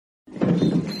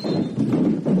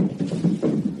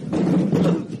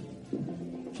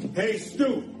Hey,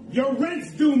 Stu, your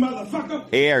rent's due, motherfucker.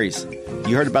 Hey, Aries,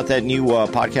 you heard about that new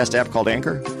podcast app called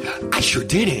Anchor? I sure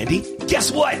did, Andy.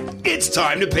 Guess what? It's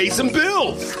time to pay some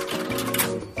bills.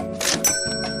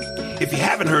 If you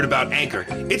haven't heard about Anchor,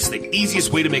 it's the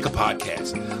easiest way to make a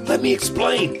podcast. Let me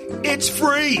explain. It's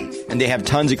free. And they have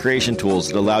tons of creation tools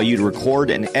that allow you to record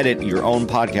and edit your own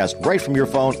podcast right from your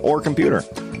phone or computer.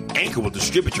 Anchor will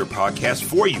distribute your podcast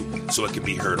for you so it can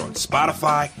be heard on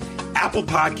Spotify, Apple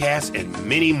Podcasts, and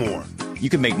many more. You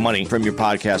can make money from your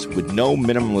podcast with no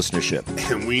minimum listenership.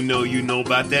 And we know you know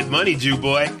about that money, Jew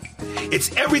boy.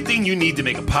 It's everything you need to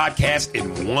make a podcast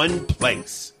in one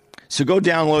place. So go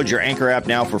download your Anchor app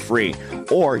now for free,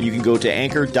 or you can go to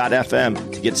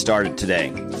anchor.fm to get started today.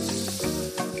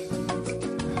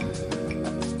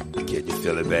 Can you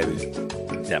feel it, baby?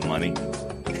 Is that money?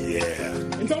 Yeah.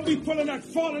 And don't be pulling that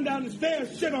falling down the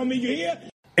stairs shit on me, you hear?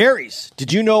 Aries,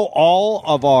 did you know all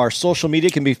of our social media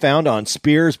can be found on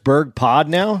Spearsburg Pod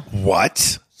now?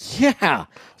 What? Yeah,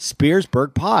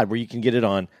 Spearsburg Pod, where you can get it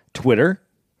on Twitter,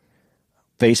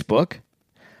 Facebook,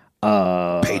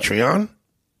 Patreon?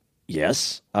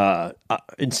 yes,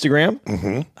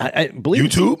 Instagram, I believe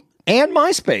YouTube? and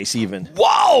MySpace even.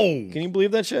 Whoa! Can you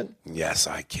believe that shit? Yes,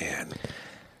 I can.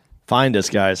 Find us,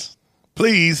 guys.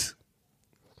 Please.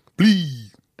 Please.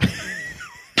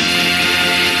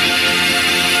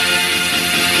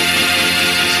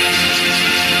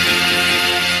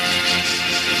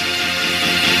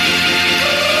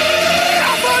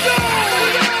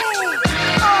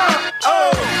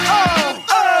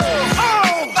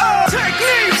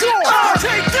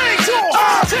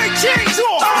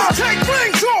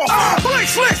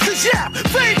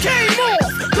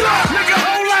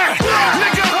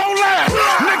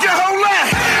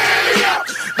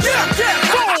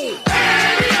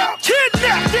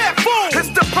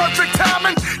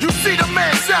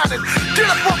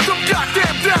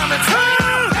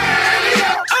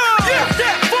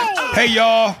 Hey,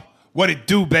 y'all. What it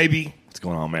do, baby? What's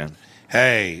going on, man?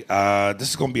 Hey, this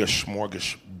is going to be a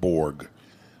smorgasbord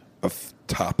of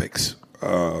topics.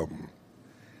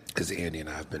 Because Andy and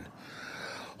I have been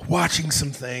watching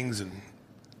some things, and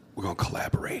we're going to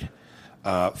collaborate.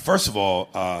 First of all,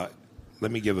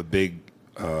 let me give a big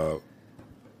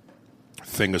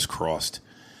fingers crossed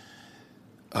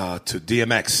to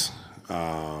DMX.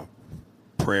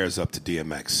 Prayers up to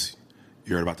DMX.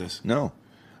 You heard about this? No.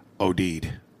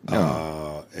 OD'd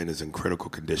and is in critical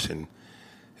condition.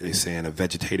 They say in a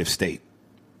vegetative state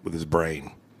with his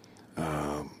brain.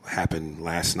 Happened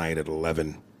last night at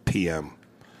 11 p.m.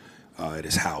 At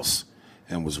his house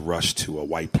and was rushed to a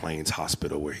White Plains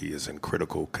hospital where he is in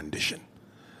critical condition.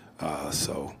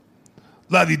 So,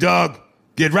 love you, dog.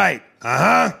 Get right.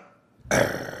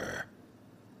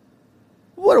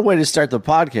 What a way to start the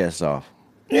podcast off.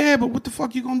 Yeah, but what the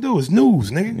fuck you gonna do? It's news,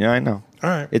 nigga. Yeah, I know. All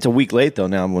right. It's a week late, though,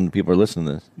 now when people are listening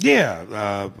to this.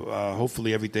 Yeah.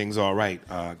 Hopefully everything's all right.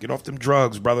 Get off them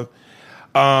drugs, brother.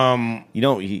 You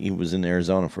know, he was in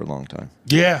Arizona for a long time.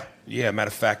 Yeah. Matter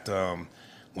of fact,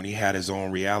 when he had his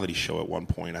own reality show at one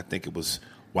point, I think it was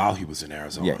while he was in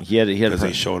Arizona. Yeah, he had because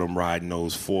they showed him riding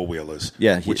those four-wheelers,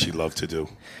 which he loved to do.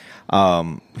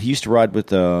 He used to ride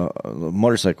with a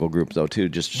motorcycle group, though, too,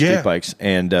 just street bikes.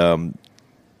 And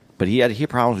but he had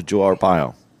problems with Joe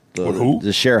Arpaio. Who?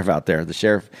 The sheriff out there. The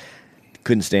sheriff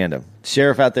couldn't stand him.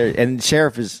 Sheriff out there, and the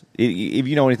sheriff is, if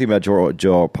you know anything about Joe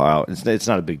Arpaio, it's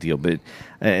not a big deal, but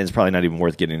it's probably not even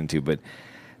worth getting into. But,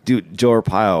 dude, Joe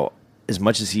Arpaio, as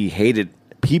much as he hated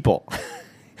people,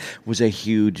 was a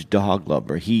huge dog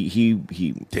lover.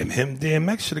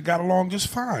 DMX should have got along just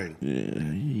fine.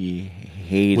 He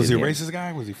hated Was he a him. racist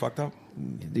guy? Was he fucked up?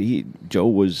 Joe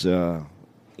was,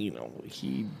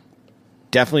 he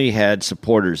definitely had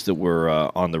supporters that were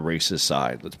on the racist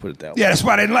side. Let's put it that way. Yeah, that's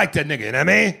why I didn't like that nigga, you know what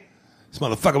I mean? This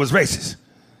motherfucker was racist.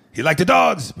 He liked the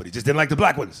dogs, but he just didn't like the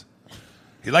black ones.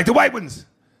 He liked the white ones,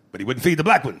 but he wouldn't feed the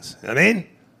black ones. You know what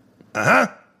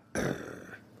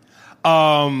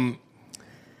I mean?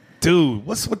 Dude,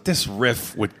 what's with this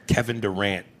riff with Kevin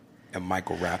Durant and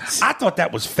Michael Rapaport? I thought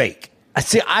that was fake.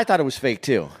 I thought it was fake,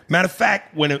 too. Matter of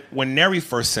fact, when Neri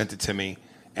first sent it to me,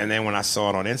 and then when I saw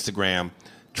it on Instagram,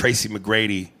 Tracy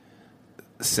McGrady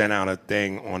sent out a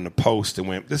thing on the post and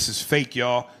went, "This is fake,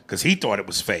 y'all," because he thought it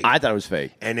was fake. I thought it was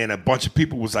fake. And then a bunch of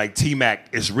people was like, "T-Mac,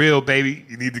 it's real, baby.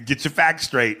 You need to get your facts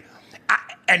straight."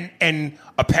 And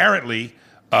apparently,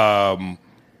 Kevin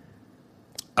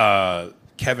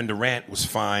Durant was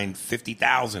fined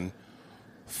 $50,000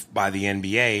 by the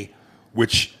NBA,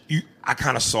 which I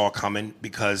kind of saw coming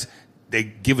because they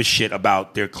give a shit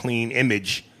about their clean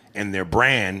image and their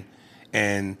brand.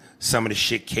 And some of the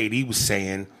shit KD was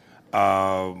saying,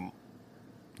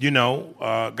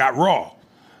 got raw.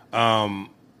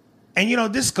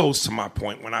 And, this goes to my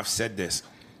point when I've said this.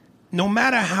 No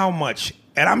matter how much,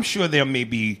 and I'm sure there may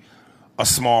be a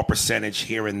small percentage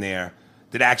here and there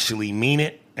that actually mean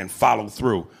it and follow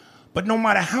through. But no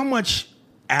matter how much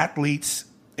athletes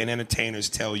and entertainers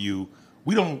tell you,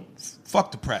 we don't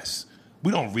fuck the press.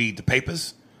 We don't read the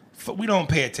papers. We don't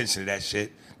pay attention to that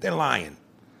shit. They're lying.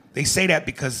 They say that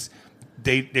because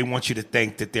they want you to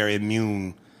think that they're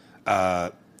immune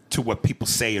to what people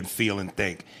say and feel and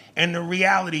think. And the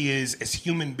reality is, as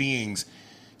human beings,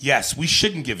 yes, we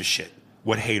shouldn't give a shit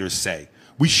what haters say.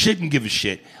 We shouldn't give a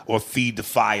shit or feed the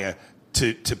fire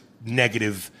to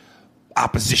negative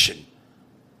opposition.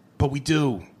 But we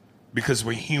do, because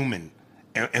we're human.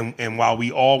 And while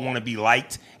we all want to be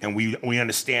liked and we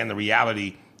understand the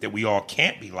reality that we all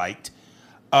can't be liked,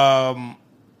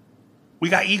 we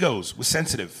got egos. We're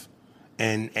sensitive.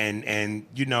 And when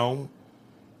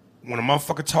a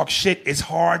motherfucker talks shit, it's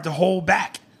hard to hold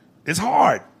back. It's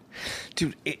hard.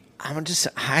 Dude,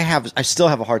 I still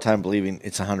have a hard time believing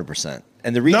it's 100%.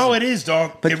 And the reason, no, it is,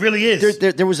 dog. But it really is.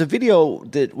 There was a video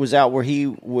that was out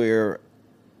where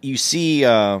you see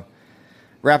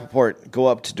Rappaport go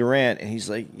up to Durant and he's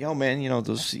like, "Yo, man,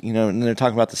 those, and they're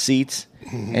talking about the seats."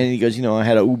 Mm-hmm. And he goes, "I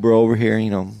had an Uber over here.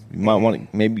 You might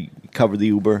want to maybe cover the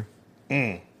Uber."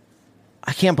 Mm.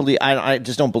 I can't believe. I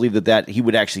just don't believe that he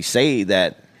would actually say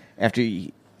that after.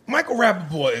 Michael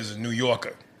Rappaport is a New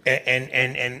Yorker.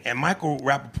 And Michael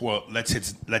Rappaport lets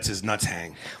his nuts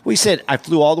hang. Well, he said, "I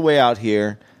flew all the way out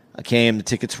here. I came. The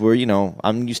tickets were,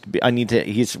 I'm used to be. I need to."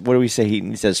 What do we say?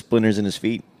 He says splinters in his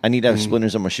feet. I need to have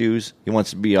splinters on my shoes. He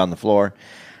wants to be on the floor.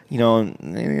 And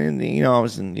I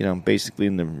was in, basically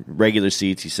in the regular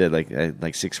seats. He said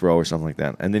like sixth row or something like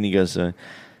that. And then he goes, and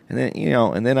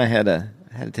then I had to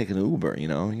take an Uber.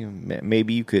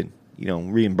 Maybe you could,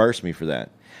 reimburse me for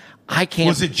that. I can't.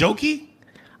 Was it jokey?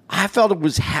 I felt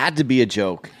it had to be a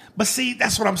joke. But see,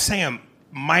 that's what I'm saying.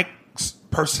 Mike's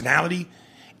personality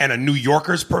and a New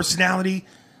Yorker's personality,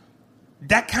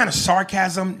 that kind of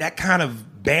sarcasm, that kind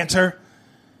of banter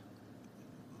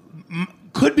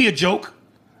could be a joke,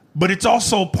 but it's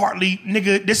also partly,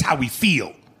 nigga, this is how we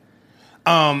feel.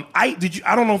 I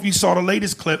don't know if you saw the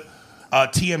latest clip,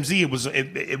 TMZ,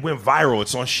 it went viral.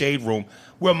 It's on Shade Room,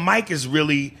 where Mike is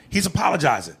he's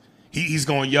apologizing. He's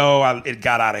going, it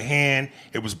got out of hand.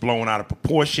 It was blown out of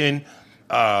proportion.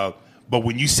 But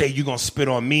when you say you're going to spit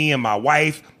on me and my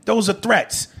wife, those are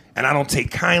threats. And I don't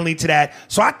take kindly to that.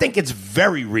 So I think it's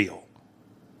very real.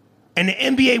 And the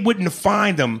NBA wouldn't have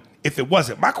fined them if it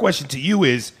wasn't. My question to you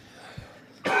is,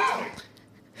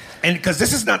 and because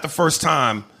this is not the first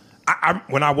time,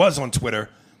 when I was on Twitter,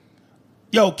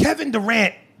 Kevin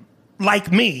Durant, like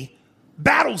me,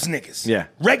 battles niggas. Yeah.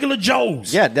 Regular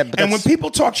Joes. Yeah. And when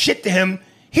people talk shit to him,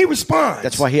 he responds.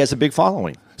 That's why he has a big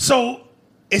following. So,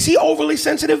 is he overly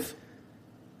sensitive?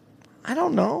 I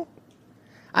don't know.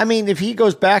 I mean, if he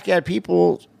goes back at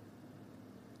people,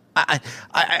 I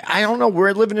don't know.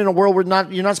 We're living in a world where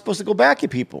you're not supposed to go back at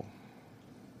people.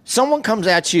 Someone comes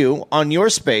at you on your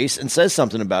space and says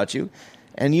something about you,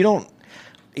 and you don't.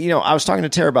 I was talking to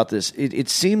Tara about this. It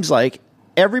seems like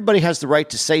everybody has the right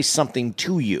to say something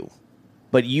to you,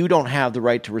 but you don't have the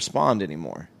right to respond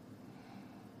anymore.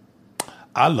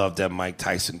 I love that Mike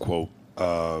Tyson quote.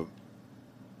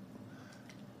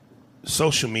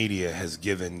 Social media has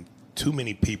given too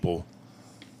many people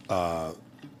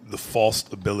the false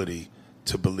ability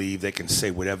to believe they can say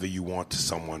whatever you want to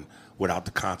someone without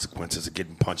the consequences of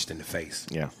getting punched in the face.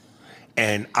 Yeah.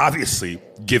 And obviously,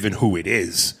 given who it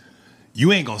is,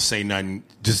 you ain't going to say nothing,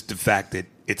 just the fact that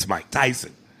it's Mike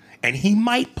Tyson. And he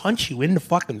might punch you in the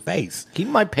fucking face. He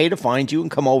might pay to find you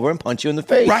and come over and punch you in the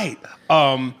face. Right.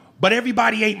 But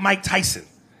everybody ain't Mike Tyson.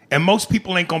 And most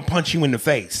people ain't going to punch you in the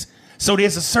face. So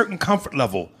there's a certain comfort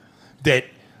level that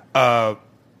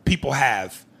people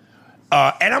have.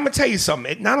 And I'm going to tell you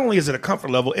something. Not only is it a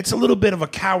comfort level, it's a little bit of a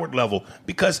coward level.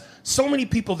 Because so many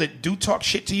people that do talk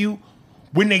shit to you,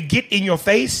 when they get in your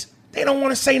face, they don't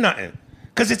want to say nothing.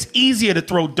 Because it's easier to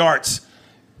throw darts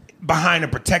behind a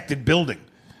protected building.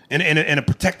 In a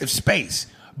protective space.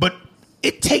 But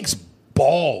it takes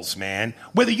balls, man.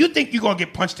 Whether you think you're going to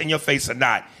get punched in your face or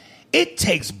not, it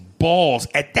takes balls.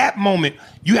 At that moment,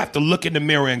 you have to look in the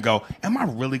mirror and go, am I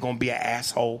really going to be an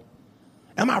asshole?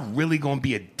 Am I really going to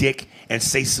be a dick and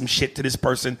say some shit to this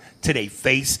person to their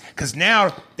face? Because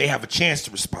now they have a chance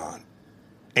to respond.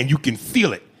 And you can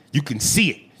feel it. You can see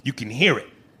it. You can hear it.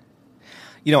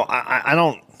 I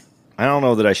don't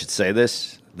know that I should say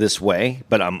this way,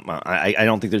 but I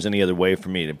don't think there's any other way for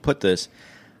me to put this,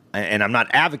 and I'm not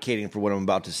advocating for what I'm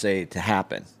about to say to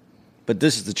happen, but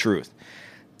this is the truth.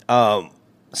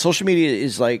 social media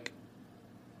is like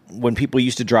when people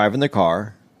used to drive in their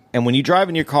car, and when you drive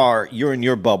in your car, you're in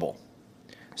your bubble.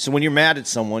 So when you're mad at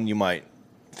someone, you might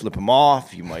flip them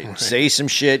off, you might say some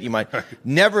shit, you might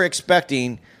never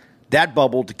expecting that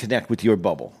bubble to connect with your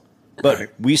bubble.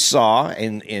 But we saw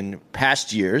in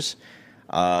past years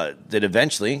that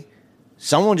eventually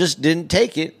someone just didn't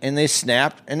take it, and they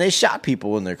snapped and they shot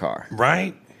people in their car.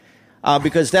 Right.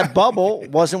 Because that bubble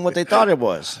wasn't what they thought it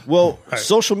was. Well,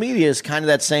 social media is kind of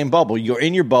that same bubble. You're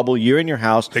in your bubble. You're in your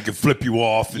house. They can flip you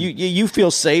off. And you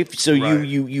feel safe, so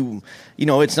you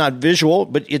know it's not visual,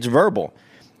 but it's verbal.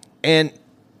 And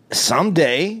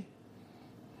someday,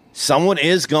 someone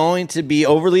is going to be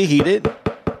overly heated.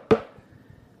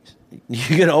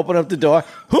 You're gonna open up the door.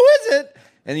 Who is it?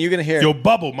 And you're gonna hear your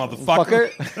bubble,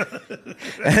 motherfucker.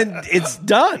 And it's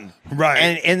done.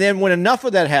 Right. And then when enough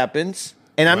of that happens.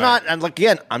 And I'm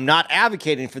not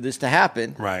advocating for this to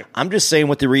happen. Right. I'm just saying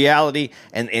with the reality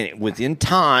and within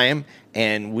time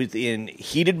and within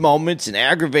heated moments and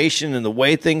aggravation and the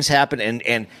way things happen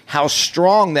and how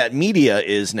strong that media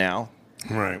is now.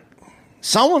 Right.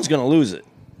 Someone's going to lose it.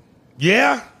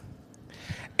 Yeah.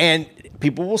 And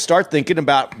people will start thinking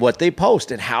about what they post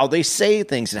and how they say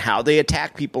things and how they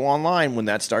attack people online when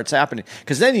that starts happening.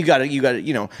 Because then you got to,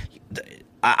 you know,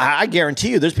 I guarantee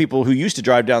you there's people who used to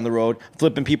drive down the road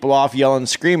flipping people off, yelling,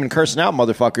 screaming, cursing out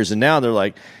motherfuckers, and now they're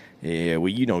like, yeah, well,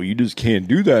 you know, you just can't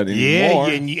do that anymore.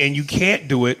 Yeah, and you can't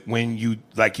do it when you,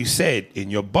 like you said,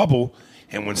 in your bubble,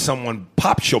 and when someone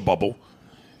pops your bubble,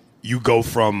 you go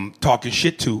from talking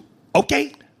shit to,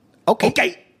 okay.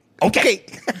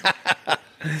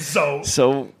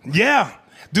 So, yeah.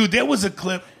 Dude, there was a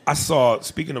clip I saw,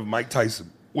 speaking of Mike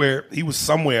Tyson, where he was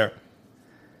somewhere,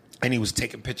 and he was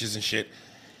taking pictures and shit.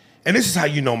 And this is how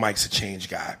you know Mike's a change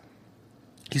guy.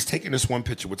 He's taking this one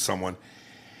picture with someone,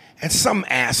 and some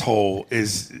asshole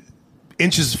is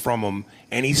inches from him,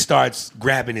 and he starts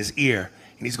grabbing his ear.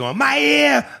 And he's going, my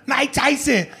ear, Mike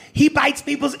Tyson. He bites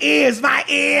people's ears, my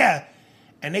ear.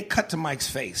 And they cut to Mike's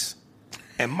face.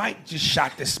 And Mike just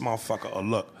shot this motherfucker a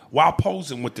look while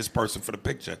posing with this person for the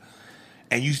picture.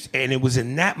 And it was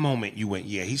in that moment you went,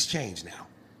 yeah, he's changed now.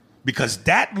 Because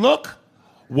that look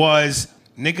was,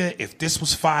 nigga, if this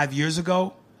was 5 years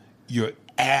ago, your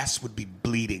ass would be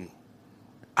bleeding.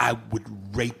 I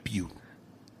would rape you.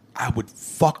 I would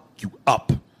fuck you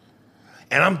up.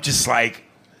 And I'm just like,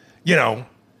 you know,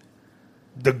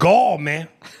 the gall, man,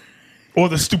 or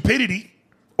the stupidity,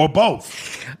 or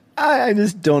both. I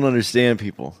just don't understand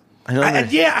people. Dude,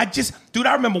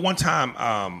 I remember one time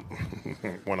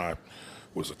when I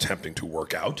was attempting to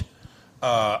work out,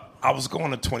 I was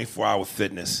going to 24-hour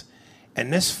fitness.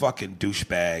 And this fucking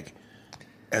douchebag,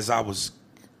 as I was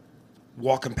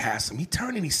walking past him, he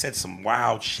turned and he said some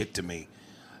wild shit to me.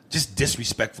 Just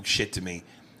disrespectful shit to me.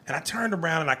 And I turned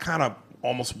around and I kind of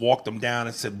almost walked him down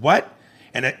and said, what?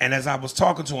 And as I was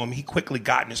talking to him, he quickly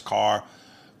got in his car,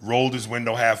 rolled his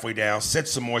window halfway down, said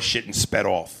some more shit and sped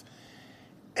off.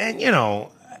 And, you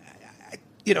know,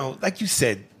 like you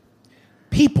said,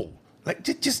 people, like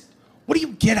just what do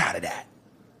you get out of that?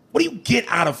 What do you get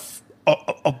out of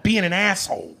being an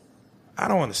asshole? I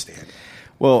don't understand.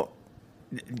 Well,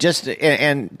 just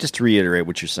to reiterate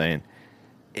what you're saying,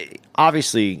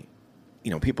 obviously, you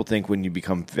know, people think when you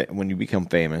become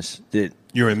famous that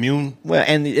you're immune. Well,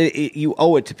 and you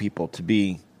owe it to people to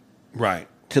be right,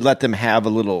 to let them have a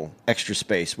little extra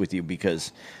space with you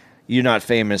because you're not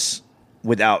famous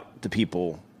without the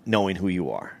people knowing who you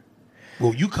are.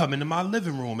 Well, you come into my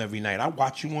living room every night. I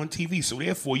watch you on TV, so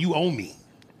therefore you owe me.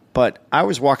 But I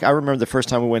remember the first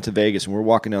time we went to Vegas and we were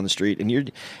walking down the street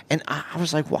and I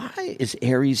was like, why is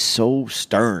Aries so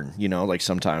stern? You know, like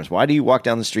sometimes, why do you walk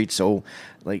down the street so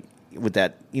like with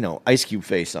that, you know, Ice Cube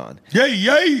face on?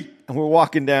 Yay. And we're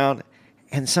walking down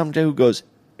and some dude goes,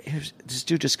 this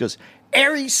dude just goes,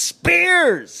 Aries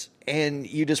Spears. And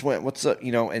you just went, what's up?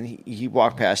 You know, and he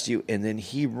walked past you and then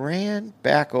he ran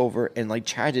back over and like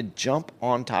tried to jump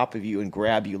on top of you and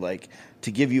grab you like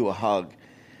to give you a hug.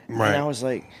 Right. And I was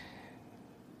like,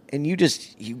 and you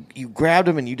just, you grabbed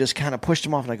him and you just kind of pushed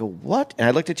him off. And I go, what? And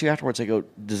I looked at you afterwards. I go,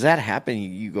 does that happen?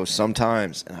 You go,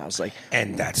 sometimes. And I was like.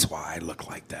 And that's why I look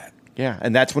like that. Yeah.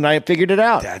 And that's when I figured it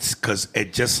out. That's because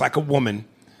it just like a woman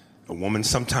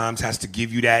sometimes has to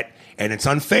give you that. And it's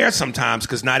unfair sometimes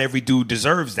because not every dude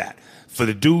deserves that. For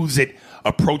the dudes that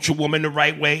approach a woman the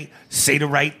right way, say the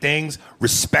right things,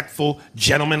 respectful,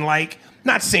 gentlemanlike.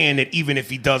 Not saying that even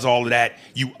if he does all of that,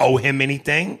 you owe him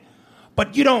anything.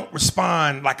 But you don't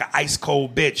respond like an ice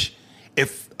cold bitch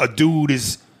if a dude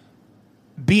is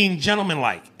being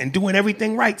gentlemanlike and doing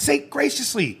everything right. Say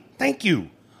graciously, thank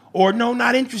you. Or no,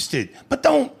 not interested. But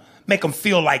don't make him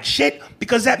feel like shit,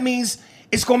 because that means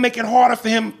it's gonna make it harder for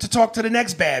him to talk to the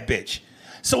next bad bitch.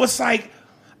 So it's like,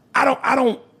 I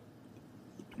don't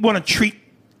want to treat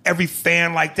every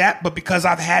fan like that, but because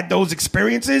I've had those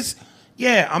experiences,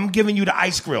 yeah, I'm giving you the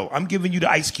ice grill. I'm giving you the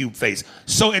Ice Cube face.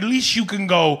 So at least you can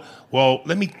go, well,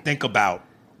 let me think about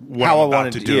what I'm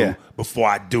about to do before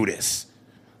I do this.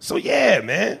 So yeah,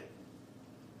 man.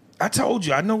 I told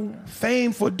you, I know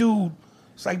fame for a dude,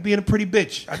 it's like being a pretty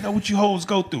bitch. I know what you hoes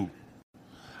go through.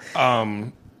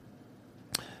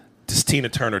 This Tina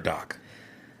Turner doc.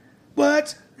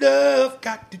 What's love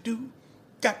got to do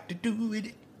with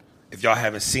it? If y'all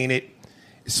haven't seen it,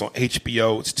 it's on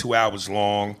HBO. It's 2 hours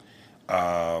long.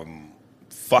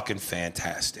 Fucking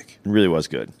fantastic. It really was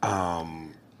good.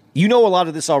 You know a lot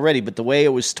of this already, but the way it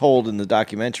was told in the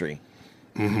documentary,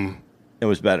 it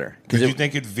was better. Did you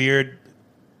think it veered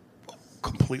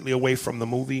completely away from the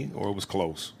movie, or it was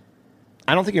close?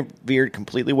 I don't think it veered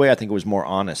completely away. I think it was more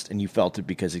honest, and you felt it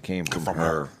because it came from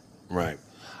her. Right.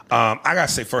 I got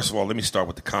to say, first of all, let me start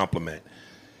with the compliment.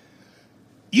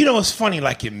 You know, it's funny,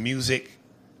 like in music,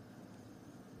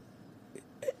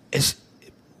 it's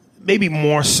maybe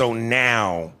more so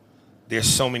now, there's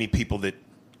so many people that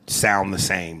sound the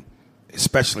same,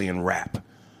 especially in rap.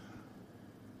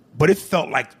 But it felt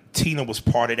like Tina was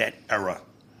part of that era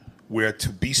where to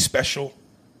be special,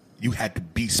 you had to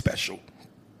be special.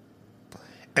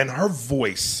 And her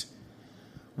voice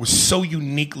was so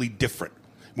uniquely different.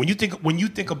 When you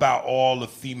think about all the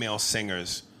female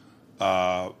singers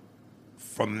from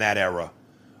that era,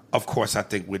 of course, I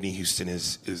think Whitney Houston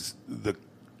is the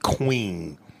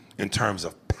queen in terms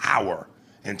of power,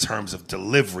 in terms of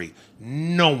delivery.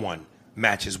 No one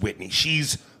matches Whitney.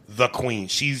 She's the queen.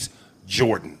 She's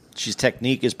Jordan. She's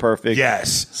technique is perfect.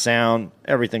 Yes. Sound,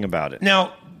 everything about it.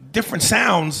 Now, different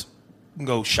sounds, you can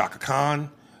go Chaka Khan,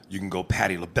 you can go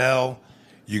Patti LaBelle,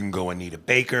 you can go Anita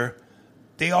Baker.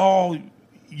 They all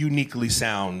uniquely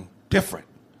sound different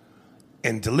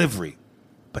in delivery.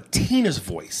 But Tina's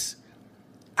voice,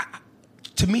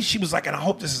 to me, she was like, and I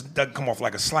hope this doesn't come off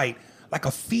like a slight, like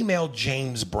a female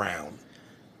James Brown.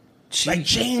 Like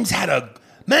James had a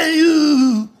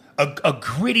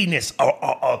grittiness,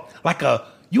 like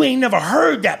you ain't never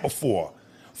heard that before.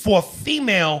 For a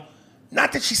female,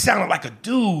 not that she sounded like a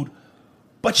dude,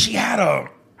 but she had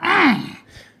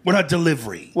with her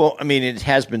delivery. Well, I mean, it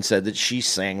has been said that she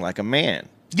sang like a man.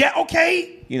 Yeah,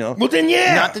 okay. You know? Well, then,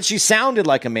 yeah. Not that she sounded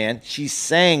like a man. She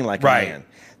sang like a man.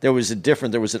 There was an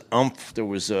umph. There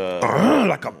was a...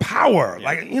 like a power. Yeah.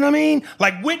 Like, you know what I mean?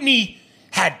 Like Whitney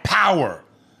had power,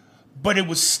 but it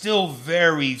was still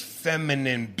very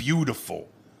feminine, beautiful.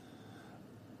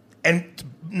 And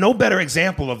no better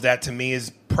example of that to me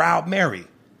is Proud Mary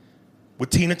with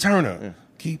Tina Turner. Yeah.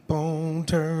 Keep on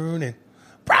turning.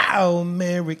 Proud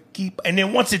Mary, keep... And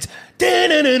then once it's... Like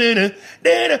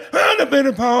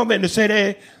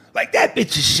that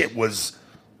bitch's shit was...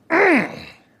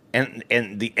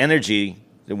 And the energy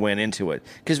that went into it.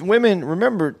 Because women,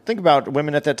 remember, think about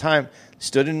women at that time,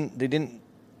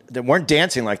 they weren't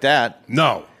dancing like that.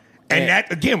 No. And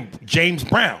that, again, James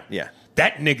Brown. Yeah.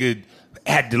 That nigga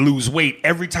had to lose weight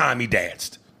every time he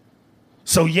danced.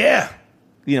 So, yeah.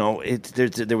 You know,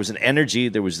 there was an energy.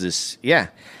 There was this, yeah.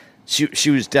 She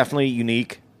was definitely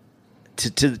unique.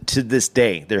 To this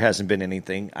day, there hasn't been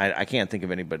anything. I can't think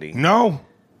of anybody. No,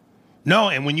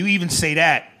 and when you even say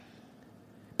that.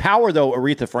 Power, though,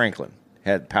 Aretha Franklin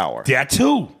had power. That,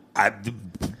 too.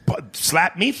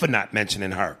 Slap me for not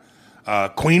mentioning her.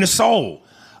 Queen of Soul.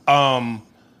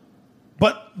 But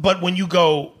when you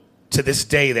go to this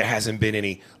day, there hasn't been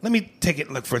any. Let me take it,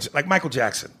 for instance, like Michael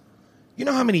Jackson. You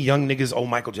know how many young niggas owe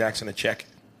Michael Jackson a check?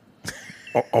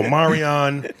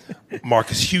 Omarion,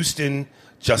 Marcus Houston,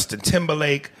 Justin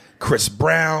Timberlake, Chris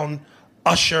Brown,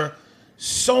 Usher.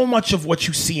 So much of what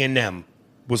you see in them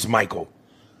was Michael.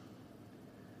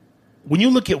 When you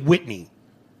look at Whitney,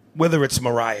 whether it's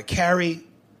Mariah Carey,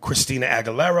 Christina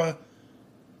Aguilera,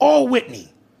 all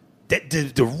Whitney, the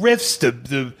riffs,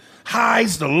 the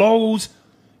highs, the lows,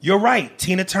 you're right.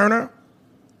 Tina Turner,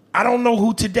 I don't know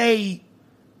who today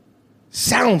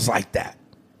sounds like that,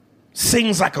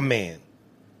 sings like a man,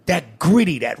 that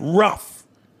gritty, that rough.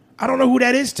 I don't know who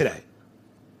that is today.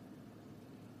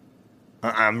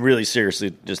 I'm really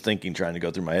seriously just trying to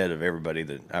go through my head of everybody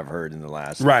that I've heard in the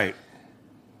last. Right.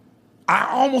 I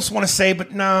almost want to say,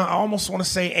 I almost want to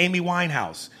say Amy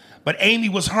Winehouse. But Amy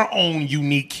was her own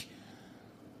unique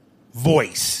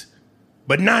voice.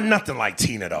 But nothing like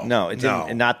Tina, though. No, it didn't,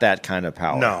 and not that kind of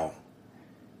power. No.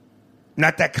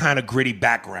 Not that kind of gritty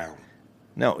background.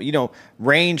 No,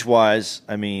 range-wise,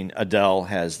 I mean, Adele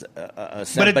has a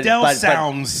sound. But Adele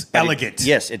sounds elegant.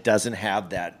 Yes, it doesn't have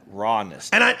that rawness.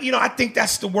 And I think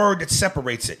that's the word that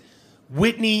separates it.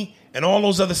 Whitney and all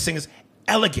those other singers,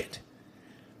 elegant.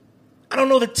 I don't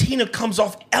know that Tina comes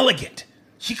off elegant.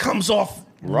 She comes off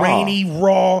rainy,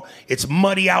 raw. It's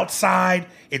muddy outside.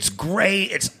 It's gray.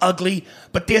 It's ugly.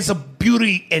 But there's a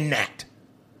beauty in that.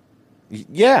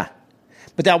 Yeah,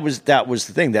 but that was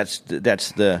the thing. That's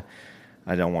the.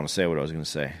 I don't want to say what I was going to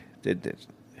say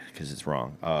because it's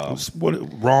wrong.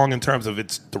 Wrong in terms of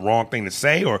it's the wrong thing to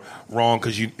say, or wrong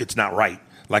because it's not right.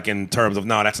 Like in terms of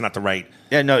no, that's not the right.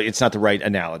 Yeah, no, it's not the right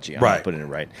analogy. I'm not putting it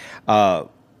right.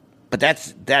 But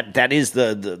that is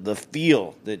the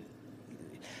feel that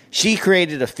she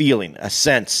created, a feeling, a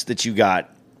sense that you got.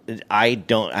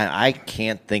 I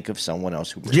can't think of someone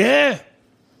else who. Yeah,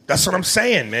 that's what I'm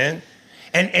saying, man.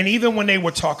 And even when they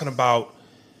were talking about,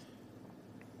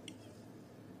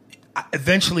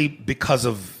 eventually because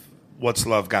of What's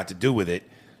Love Got to Do with It,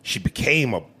 she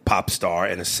became a pop star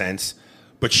in a sense,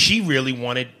 but she really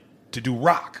wanted to do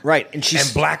rock, right?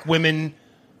 And black women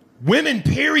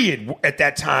period at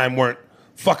that time weren't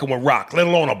fucking with rock, let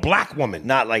alone a black woman.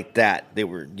 Not like that. They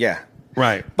were,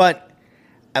 right. But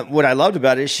what I loved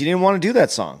about it is she didn't want to do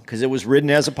that song because it was written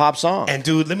as a pop song. And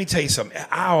dude, let me tell you something. It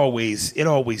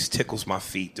always tickles my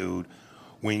feet, dude,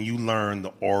 when you learn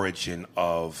the origin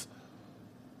of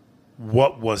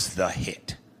what was the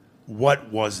hit,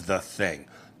 what was the thing,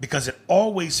 because it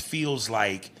always feels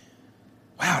like,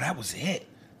 wow, that was it.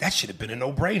 That should have been a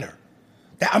no-brainer.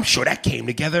 I'm sure that came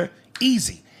together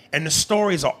easy. And the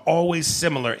stories are always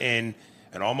similar in,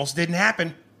 it almost didn't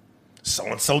happen.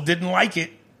 So-and-so didn't like it.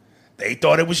 They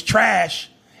thought it was trash.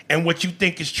 And what you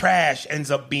think is trash ends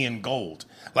up being gold.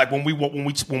 Like when we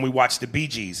watch the Bee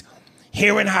Gees,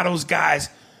 hearing how those guys,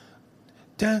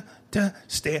 stare,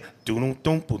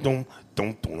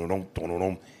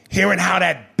 hearing how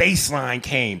that bass line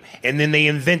came, and then they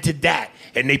invented that,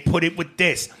 and they put it with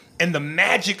this. And the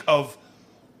magic of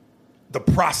the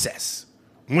process,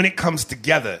 when it comes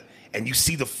together and you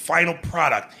see the final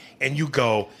product and you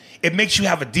go, it makes you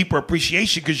have a deeper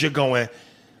appreciation because you're going,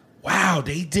 wow,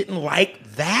 they didn't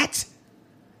like that?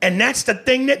 And that's the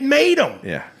thing that made them.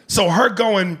 Yeah. So her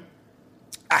going,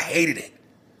 I hated it.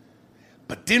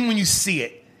 But then when you see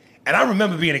it, and I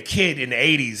remember being a kid in the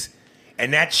 80s,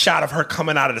 and that shot of her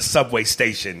coming out of the subway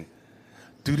station,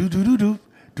 do-do-do-do-do,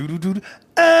 do-do-do-do,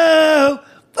 oh,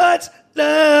 what's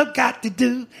love got to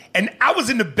do? And I was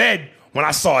in the bed when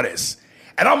I saw this.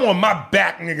 And I'm on my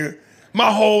back, nigga.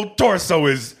 My whole torso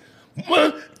is,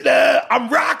 I'm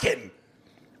rocking.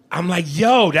 I'm like,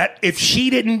 yo, that if she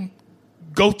didn't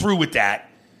go through with that,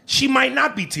 she might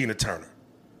not be Tina Turner.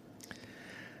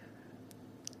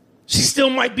 She still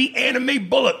might be Anna Mae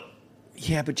Bullock.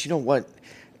 Yeah, but you know what?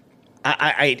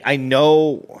 I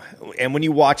know, and when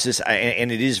you watch this,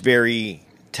 and it is very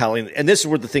telling, and this is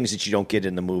one of the things that you don't get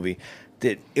in the movie,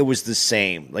 that it was the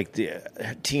same. Like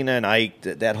Tina and Ike,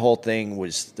 that whole thing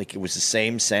was like it was the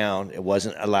same sound. It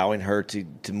wasn't allowing her to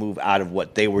move out of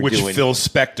what they were doing. Which Phil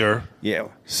Spector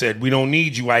said, we don't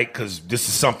need you, Ike, because this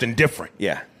is something different.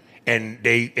 Yeah. And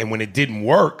when it didn't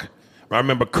work, I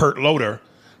remember Kurt Loder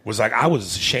was like, I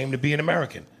was ashamed to be an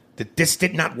American. That this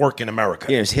did not work in America.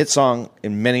 Yeah, it was a hit song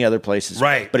in many other places.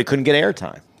 Right. But it couldn't get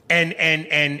airtime.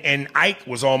 And Ike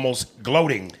was almost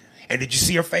gloating. And did you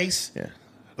see her face? Yeah.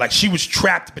 Like she was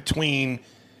trapped between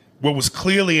what was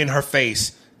clearly in her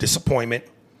face, disappointment,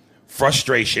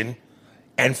 frustration,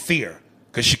 and fear.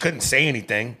 Because she couldn't say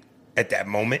anything at that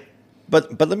moment.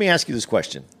 But let me ask you this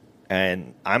question.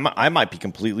 And I might be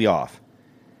completely off.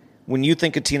 When you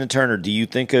think of Tina Turner, do you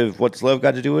think of What's Love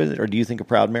Got to Do with It? Or do you think of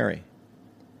Proud Mary?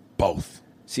 Both.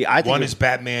 See, I think one is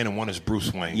Batman and one is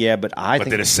Bruce Wayne. Yeah, but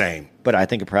they're the same. But I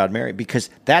think of Proud Mary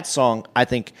because that song, I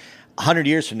think 100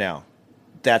 years from now,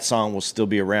 that song will still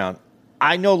be around.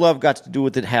 I know Love Got to Do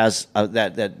with It has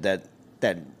that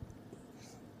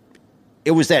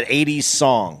it was that 80s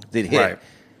song that hit. Right.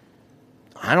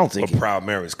 I don't think Proud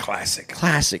Mary is classic.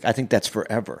 Classic. I think that's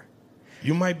forever.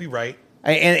 You might be right.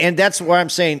 And that's why I'm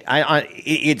saying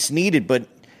it's needed, but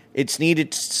it's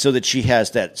needed so that she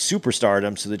has that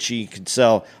superstardom so that she can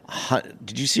sell.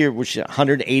 Did you see her? Was she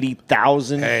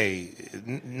 180,000? Hey,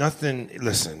 nothing.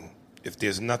 Listen, if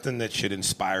there's nothing that should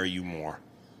inspire you more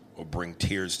or bring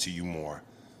tears to you more,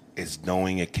 it's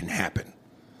knowing it can happen.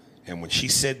 And when she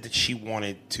said that she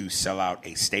wanted to sell out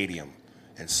a stadium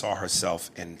and saw herself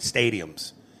in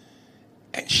stadiums,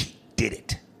 and she did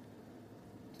it.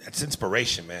 That's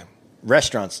inspiration, man.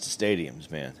 Restaurants to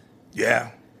stadiums, man.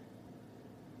 Yeah.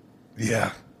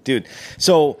 Yeah. Dude,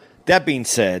 so that being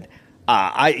said,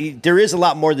 There is a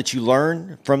lot more that you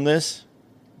learn from this,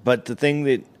 but the thing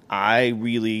that I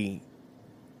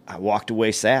walked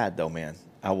away sad, though, man.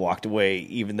 I walked away,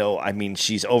 even though, I mean,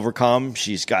 she's overcome.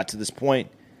 She's got to this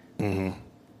point. Mm-hmm.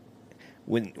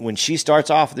 When she starts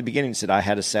off at the beginning and said, I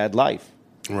had a sad life.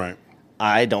 Right.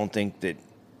 I don't think that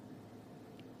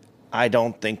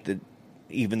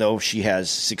even though she has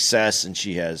success and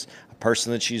she has a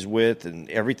person that she's with and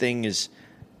everything is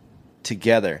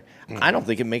together, I don't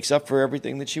think it makes up for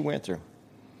everything that she went through.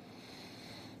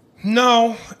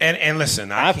 No, and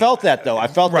listen, I felt that, though. I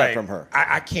felt that from her.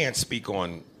 I can't speak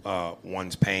on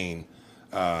one's pain,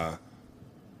 and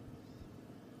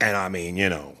I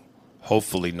mean,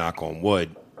 hopefully, knock on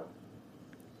wood,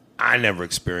 I never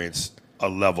experienced a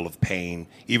level of pain,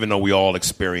 even though we all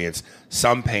experience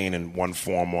some pain in one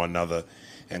form or another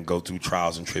and go through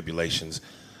trials and tribulations.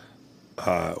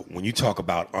 When you talk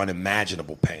about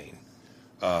unimaginable pain,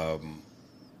 I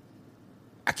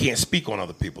can't speak on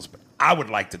other people's, but I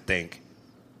would like to think,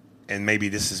 and maybe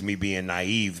this is me being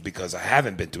naive because I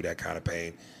haven't been through that kind of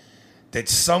pain, that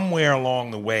somewhere along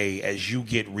the way, as you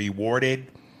get rewarded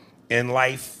in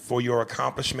life for your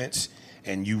accomplishments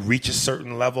and you reach a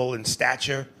certain level in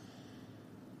stature,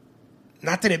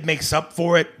 not that it makes up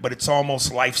for it, but it's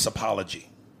almost life's apology.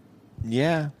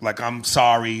 Yeah. Like, I'm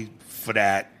sorry for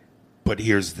that, but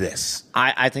here's this.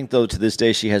 I think, though, to this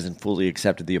day, she hasn't fully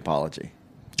accepted the apology.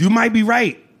 You might be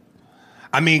right.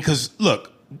 I mean, because,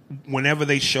 look, whenever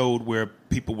they showed where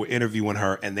people were interviewing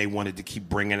her and they wanted to keep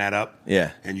bringing that up,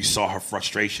 yeah, and you saw her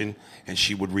frustration, and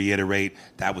she would reiterate,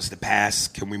 that was the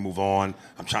past, can we move on?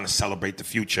 I'm trying to celebrate the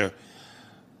future.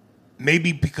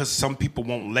 Maybe because some people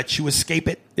won't let you escape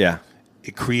it. Yeah.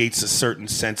 It creates a certain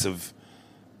sense of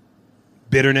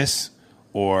bitterness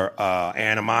or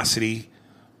animosity,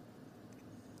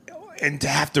 and to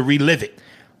have to relive it,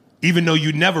 even though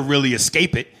you never really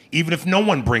escape it, even if no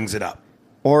one brings it up.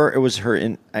 Or it was her,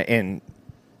 and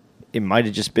it might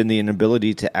have just been the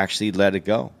inability to actually let it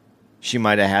go. She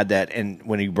might have had that, and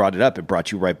when you brought it up, it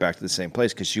brought you right back to the same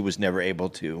place because she was never able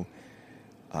to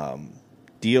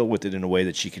deal with it in a way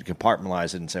that she could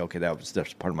compartmentalize it and say, okay, that's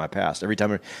part of my past.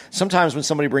 Sometimes when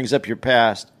somebody brings up your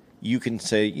past, you can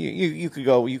say, you could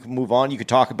go, you can move on, you could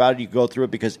talk about it, you can go through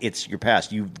it because it's your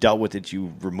past. You've dealt with it,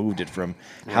 you've removed it from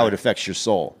how it affects your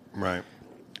soul. Right.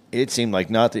 It seemed like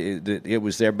not that it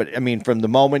was there, but I mean, from the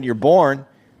moment you're born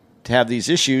to have these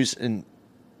issues, and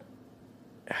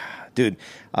dude,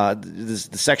 the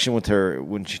section with her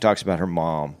when she talks about her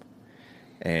mom,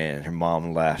 and her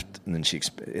mom left, and then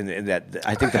and that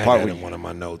I think the part in one of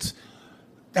my notes,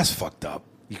 that's fucked up.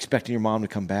 You expecting your mom to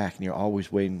come back, and you're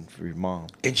always waiting for your mom.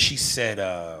 And she said,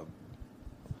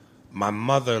 "My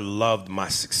mother loved my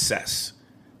success,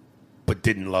 but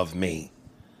didn't love me."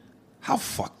 How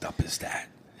fucked up is that?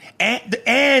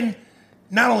 And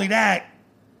not only that,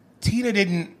 Tina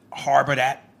didn't harbor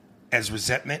that as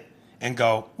resentment and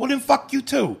go, well, then fuck you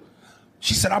too.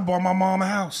 She said, I bought my mom a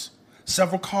house,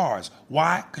 several cars.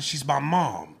 Why? Because she's my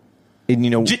mom.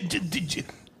 And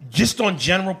just on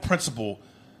general principle,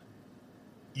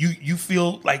 you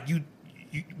feel like you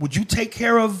would you take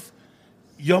care of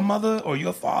your mother or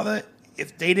your father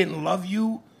if they didn't love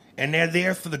you and they're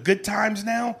there for the good times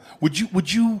now? Would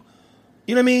you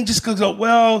you know what I mean? Just because,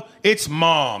 well, it's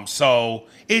mom, so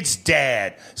it's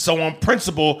dad. So on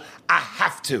principle, I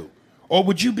have to. Or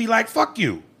would you be like, fuck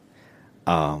you?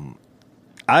 I'm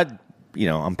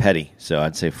petty, so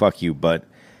I'd say fuck you. But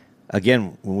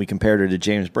again, when we compared her to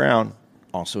James Brown,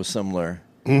 also similar.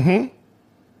 Mm-hmm.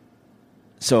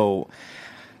 So,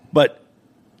 but,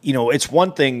 it's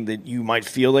one thing that you might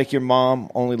feel like your mom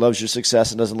only loves your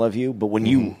success and doesn't love you. But when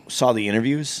you saw the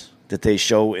interviews that they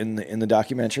show in the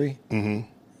documentary,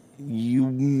 you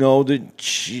know that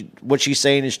what she's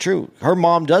saying is true. Her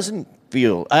mom doesn't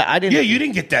feel. I didn't. Yeah, you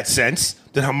didn't get that sense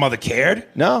that her mother cared.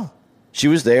 No, she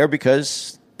was there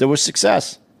because there was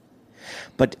success.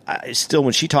 But still,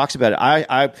 when she talks about it,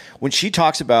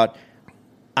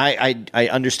 I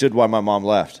understood why my mom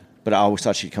left, but I always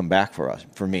thought she'd come back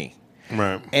for me.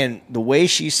 Right. And the way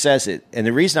she says it, and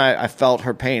the reason I felt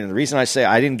her pain, and the reason I say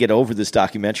I didn't get over this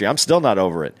documentary, I'm still not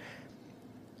over it.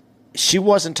 She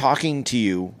wasn't talking to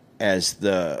you as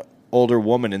the older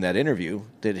woman in that interview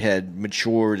that had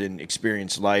matured and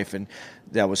experienced life, and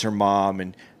that was her mom,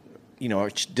 and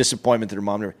disappointment that her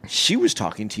mom. She was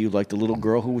talking to you like the little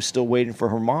girl who was still waiting for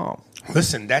her mom.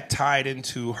 Listen, that tied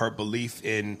into her belief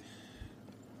in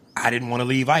I didn't want to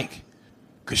leave Ike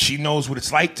because she knows what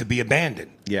it's like to be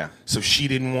abandoned. Yeah. So she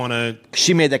didn't want to.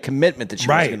 She made that commitment that she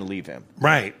was going to leave him.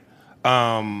 Right.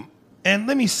 And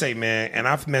let me say, man, and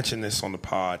I've mentioned this on the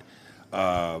pod,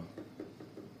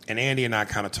 And Andy and I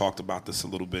kind of talked about this a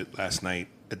little bit last night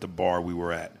at the bar we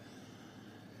were at.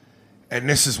 And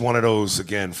this is one of those,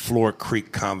 again, Floor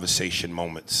Creek conversation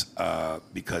moments,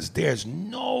 because there's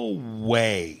no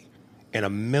way in a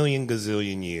million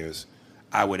gazillion years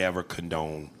I would ever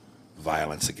condone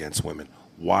violence against women.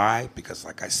 Why? Because,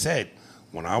 like I said,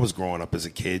 when I was growing up as a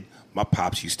kid, my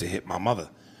pops used to hit my mother.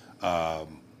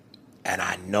 And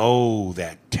I know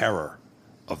that terror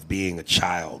of being a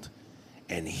child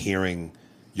and hearing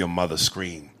your mother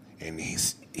scream and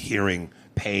hearing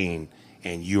pain,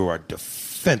 and you are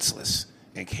defenseless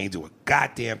and can't do a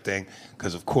goddamn thing.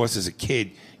 Because, of course, as a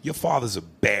kid, your father's a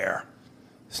bear.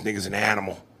 This nigga's an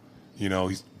animal. You know,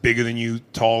 he's bigger than you,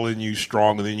 taller than you,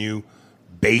 stronger than you,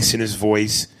 bass in his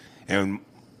voice. And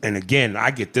again,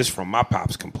 I get this from my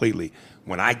pops completely.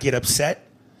 When I get upset,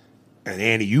 and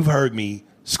Andy, you've heard me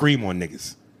scream on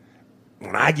niggas.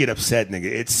 When I get upset,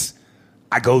 nigga,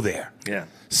 I go there. Yeah.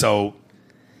 So.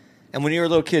 And when you're a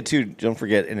little kid, too, don't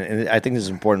forget, and I think this is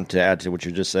important to add to what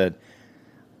you just said,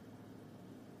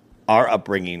 our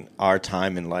upbringing, our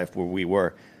time in life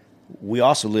where we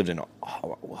also lived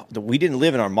we didn't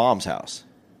live in our mom's house.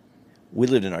 We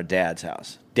lived in our dad's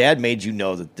house. Dad made you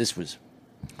know that this was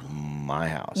my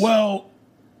house. Well,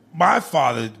 my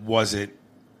father wasn't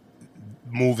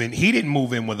moving. He didn't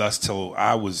move in with us till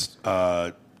I was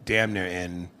damn near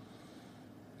in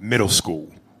middle school.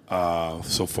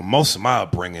 So for most of my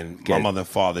upbringing, my mother and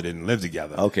father didn't live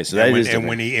together. Okay, so that is different.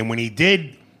 when he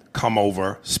did come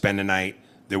over, spend the night,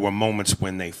 there were moments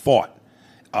when they fought.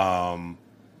 And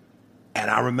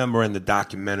I remember in the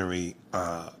documentary,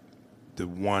 her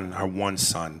one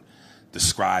son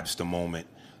describes the moment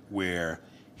where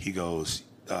he goes,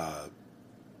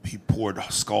 he poured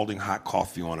scalding hot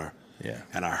coffee on her. Yeah.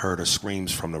 And I heard her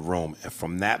screams from the room. And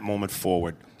from that moment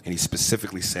forward, and he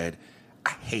specifically said,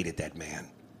 I hated that man.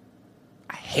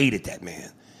 I hated that man.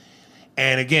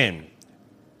 And again,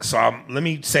 let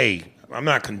me say, I'm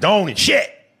not condoning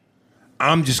shit.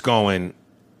 I'm just trying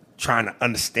to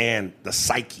understand the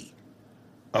psyche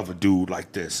of a dude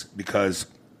like this, because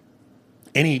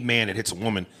any man that hits a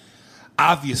woman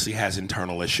obviously has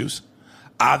internal issues,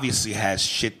 obviously has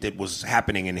shit that was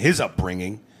happening in his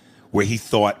upbringing where he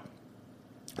thought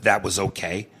that was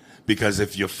okay. Because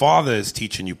if your father is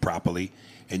teaching you properly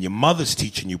and your mother's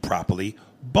teaching you properly,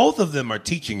 both of them are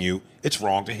teaching you it's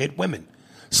wrong to hit women.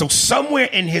 So somewhere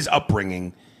in his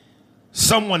upbringing,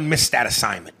 someone missed that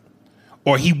assignment,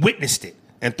 or he witnessed it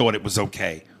and thought it was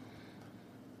okay.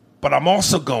 But I'm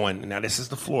also going, now this is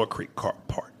the Floor Creek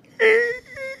part.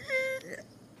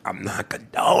 I'm not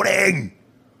condoning.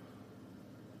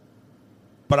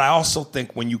 But I also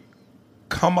think when you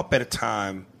come up at a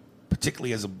time,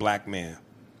 particularly as a black man,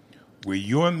 where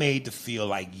you're made to feel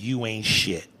like you ain't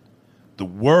shit, the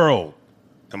world,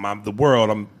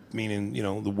 I'm meaning,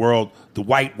 the world, the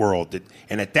white world,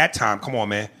 and at that time, come on,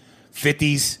 man,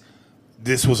 50s,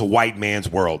 this was a white man's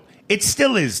world. It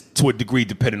still is to a degree,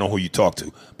 depending on who you talk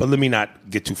to. But let me not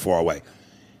get too far away.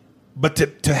 But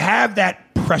to have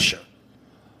that pressure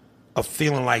of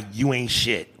feeling like you ain't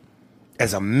shit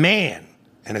as a man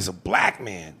and as a black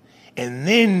man, and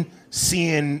then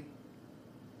seeing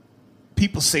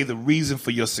people say the reason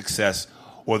for your success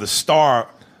or the star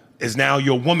is now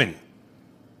your woman,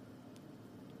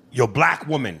 your black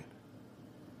woman.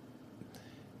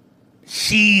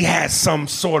 She has some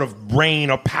sort of reign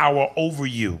or power over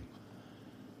you.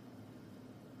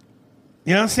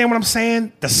 You understand what I'm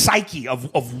saying? The psyche of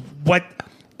what,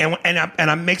 and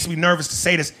it makes me nervous to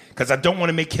say this because I don't want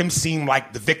to make him seem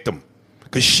like the victim,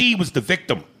 because she was the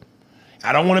victim.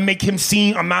 I don't want to make him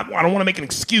seem, I don't want to make an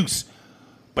excuse.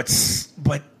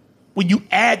 But when you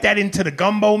add that into the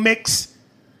gumbo mix,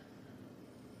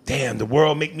 damn, the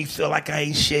world make me feel like I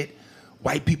ain't shit.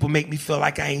 White people make me feel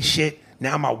like I ain't shit.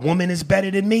 Now my woman is better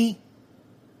than me.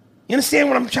 You understand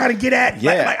what I'm trying to get at?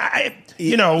 Yeah.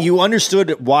 You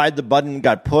understood why the button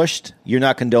got pushed. You're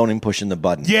not condoning pushing the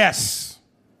button. Yes.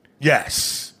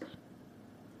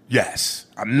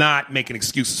 I'm not making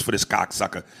excuses for this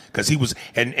cocksucker, because he was,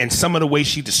 and some of the way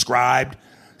she described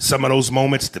some of those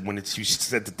moments that when she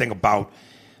said the thing about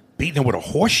beating her with a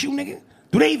horseshoe, nigga.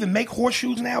 Do they even make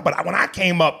horseshoes now? But when I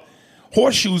came up,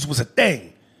 horseshoes was a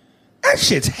thing. That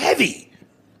shit's heavy.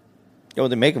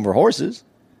 They make them for horses,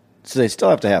 so they still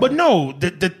have to have But them. no, the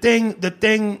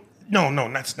thing.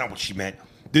 No, that's not what she meant.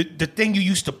 The thing you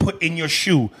used to put in your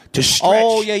shoe to stretch.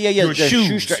 Oh yeah. Your The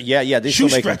shoes. They shoe still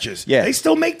make stretchers. Them. Yeah, they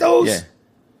still make those.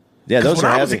 Yeah, those when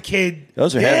are I heavy. was a kid,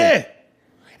 Those are heavy.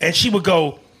 And she would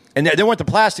go, and they weren't the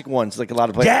plastic ones like a lot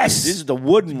of places. yes, These are the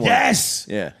wooden ones. Yes,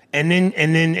 yeah. And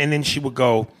then she would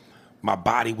go, my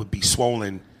body would be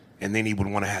swollen, and then he would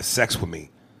want to have sex with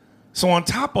me. So on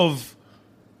top of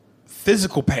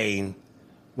physical pain,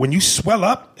 when you swell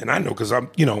up, and I know because I'm,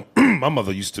 my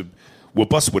mother used to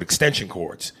whip us with extension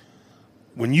cords.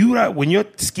 When your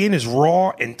skin is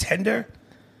raw and tender,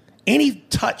 any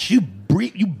touch you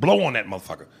blow on that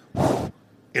motherfucker,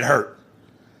 it hurt.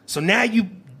 So now you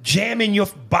jamming your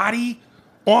body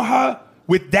on her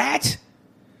with that.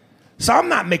 So I'm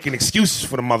not making excuses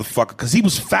for the motherfucker because he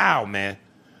was foul, man.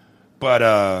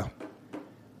 But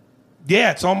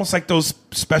yeah, it's almost like those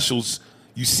specials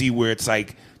you see where it's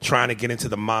like trying to get into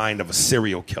the mind of a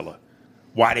serial killer.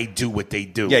 Why they do what they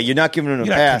do. Yeah, you're not giving them a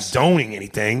pass. You're not condoning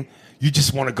anything. You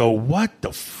just want to go, what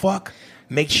the fuck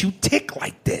makes you tick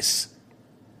like this?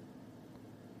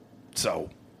 So.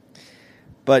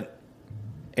 But,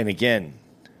 and again,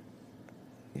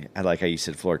 I like how you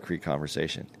said Florida Creek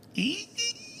conversation.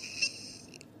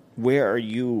 Where are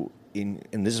you in,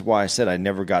 and this is why I said I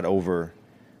still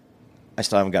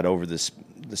haven't got over this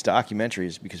documentary,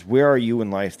 is because where are you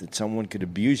in life that someone could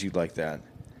abuse you like that?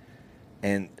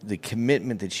 And the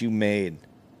commitment that you made,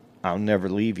 I'll never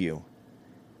leave you,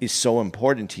 is so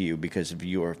important to you because of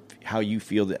how you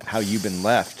feel that how you've been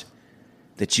left,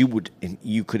 that you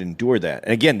could endure that.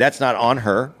 And again, that's not on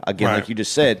her. Again, right. Like you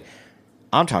just said,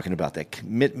 I'm talking about that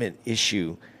commitment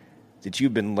issue that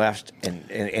you've been left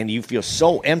and you feel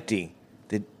so empty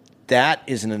that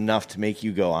isn't enough to make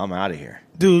you go, I'm out of here.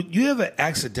 Dude, you ever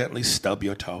accidentally stub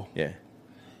your toe? Yeah.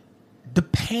 The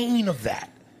pain of that.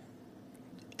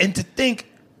 And to think,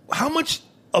 how much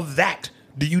of that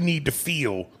do you need to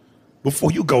feel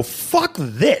before you go, fuck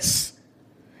this?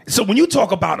 So when you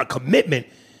talk about a commitment,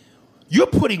 you're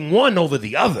putting one over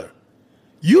the other.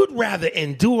 You'd rather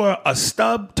endure a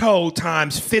stub toe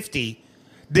times 50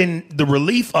 than the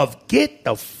relief of get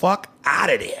the fuck out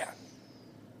of there.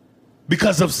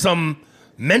 Because of some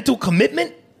mental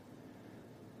commitment,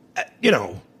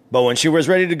 But when she was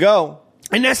ready to go.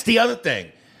 And that's the other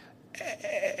thing.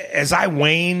 As I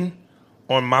wane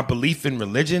on my belief in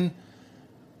religion,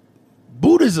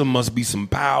 Buddhism must be some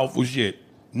powerful shit.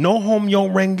 No hom yo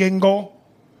rengengo,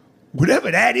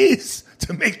 whatever that is,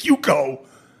 to make you go,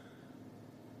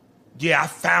 yeah, I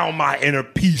found my inner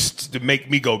peace to make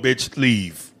me go, bitch,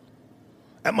 leave.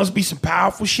 That must be some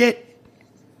powerful shit.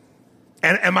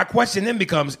 And my question then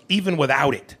becomes, even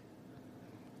without it,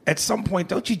 at some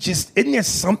point, isn't there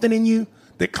something in you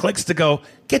that clicks to go,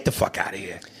 get the fuck out of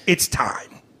here. It's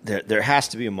time. There has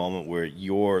to be a moment where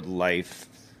your life,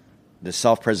 the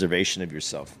self-preservation of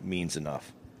yourself, means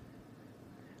enough.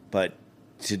 But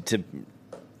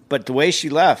but the way she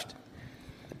left,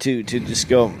 to just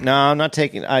go, no, I'm not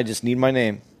taking. I just need my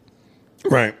name.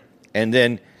 Right. And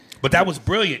then, but that was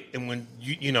brilliant. And when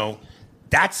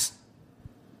that's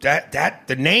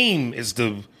the name is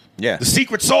the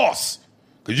secret sauce,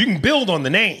 because you can build on the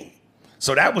name.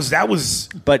 So that was.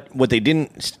 But what they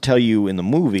didn't tell you in the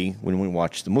movie, when we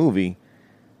watched the movie,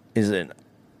 is that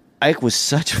Ike was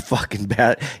such a fucking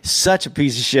such a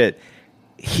piece of shit.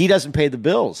 He doesn't pay the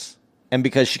bills, and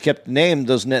because she kept the name,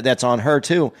 that's on her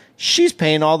too. She's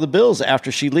paying all the bills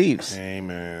after she leaves. Hey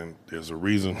man, there's a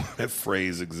reason why that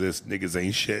phrase exists. Niggas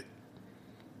ain't shit.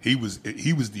 He was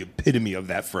the epitome of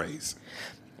that phrase.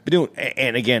 But dude,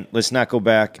 and again, let's not go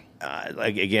back.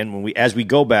 As we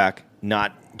go back,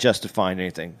 not justifying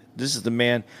anything. This is the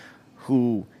man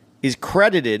who is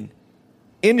credited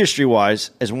industry-wise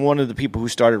as one of the people who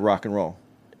started rock and roll.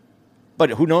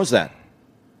 But who knows that?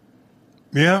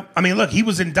 Yeah, I mean, look, he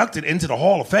was inducted into the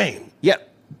Hall of Fame. Yeah,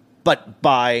 but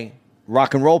by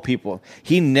rock and roll people,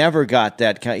 he never got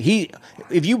that kind.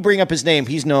 If you bring up his name,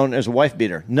 he's known as a wife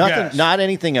beater. Nothing, yes. Not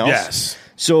anything else. Yes.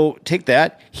 So take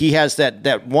that. He has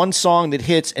that one song that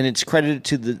hits, and it's credited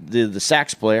to the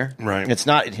sax player. Right.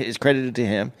 It's credited to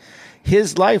him.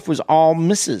 His life was all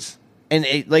misses, and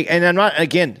I'm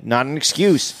not an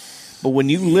excuse, but when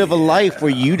you live a life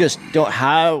where you just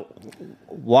don't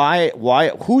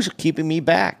why who's keeping me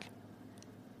back?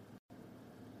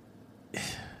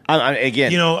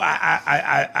 Again,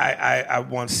 I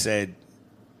once said,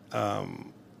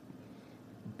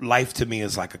 life to me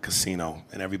is like a casino,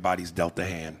 and everybody's dealt a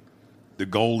hand. The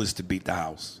goal is to beat the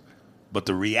house, but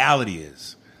the reality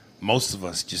is, most of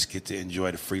us just get to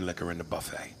enjoy the free liquor and the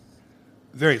buffet.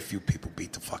 Very few people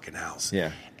beat the fucking house.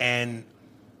 Yeah, and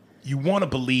you want to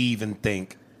believe and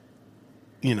think,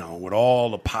 with all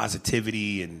the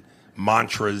positivity and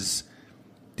mantras,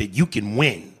 that you can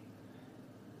win.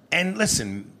 And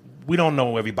listen, we don't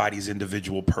know everybody's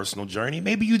individual personal journey.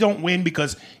 Maybe you don't win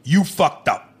because you fucked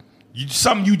up.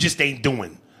 Something you just ain't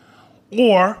doing.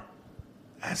 Or,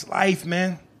 that's life,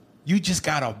 man. You just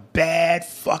got a bad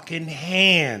fucking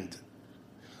hand.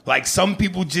 Like some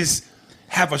people just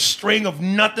have a string of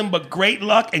nothing but great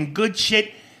luck and good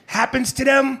shit happens to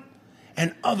them,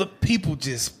 and other people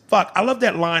just fuck. I love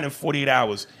that line in 48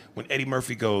 Hours when Eddie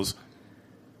Murphy goes,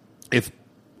 if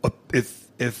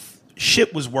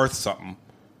shit was worth something,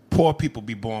 poor people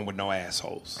be born with no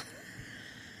assholes.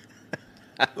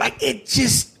 Like, it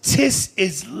just, this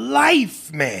is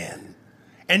life, man.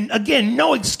 And again,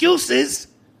 no excuses,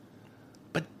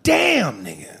 but damn,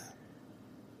 nigga.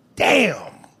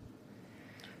 Damn.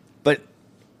 But,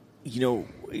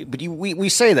 we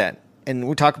say that, and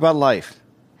we talk about life.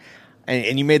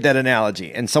 And you made that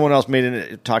analogy, and someone else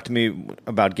talked to me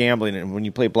about gambling. And when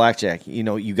you play blackjack,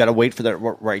 you got to wait for that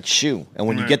right shoe. And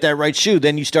when you get that right shoe,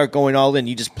 then you start going all in.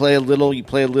 You just play a little, you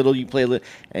play a little,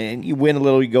 and you win a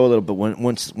little, you go a little. But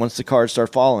once the cards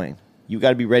start falling, you got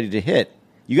to be ready to hit.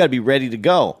 You got to be ready to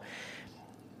go.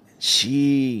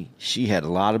 She had a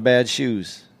lot of bad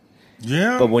shoes.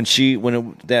 Yeah. But when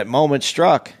that moment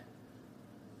struck,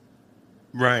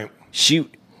 right.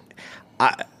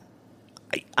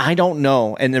 I don't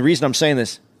know. And the reason I'm saying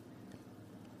this,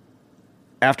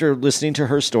 after listening to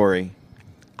her story,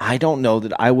 I don't know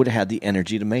that I would have had the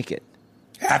energy to make it.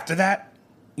 After that?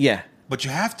 Yeah. But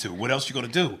you have to. What else you going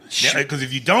to do? Because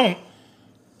if you don't,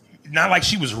 not like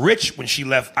she was rich when she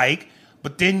left Ike,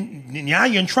 but then now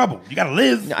you're in trouble. You got to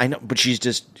live. I know, but she's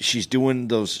doing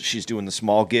the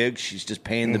small gigs. She's just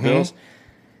paying the bills.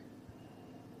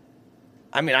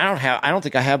 I mean, I don't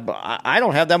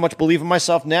have that much belief in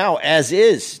myself now, as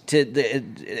is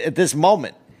at this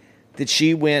moment, that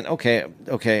she went, okay,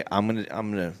 I'm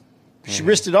gonna. She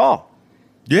risked it all.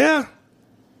 Yeah.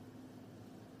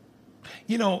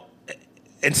 And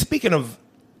speaking of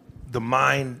the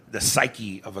mind, the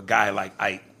psyche of a guy like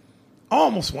Ike, I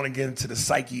almost want to get into the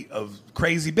psyche of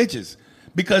crazy bitches,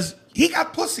 because he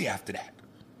got pussy after that.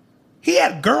 He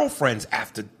had girlfriends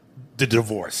after the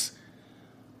divorce.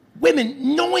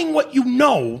 Women, knowing what you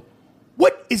know,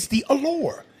 what is the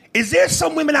allure? Is there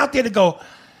some women out there that go,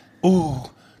 ooh,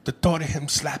 the thought of him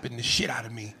slapping the shit out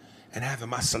of me and having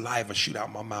my saliva shoot out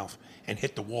my mouth and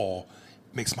hit the wall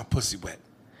makes my pussy wet?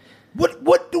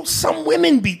 What do some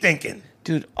women be thinking?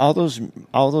 Dude, all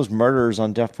those murderers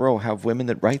on death row have women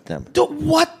that write them. Dude,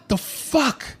 what the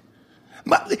fuck?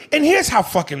 And here's how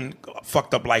fucking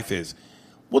fucked up life is.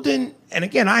 Well then, and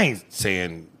again, I ain't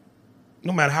saying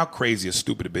no matter how crazy or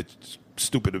stupid a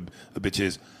bitch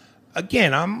is,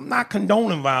 again, I'm not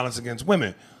condoning violence against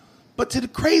women. But to the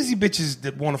crazy bitches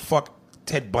that want to fuck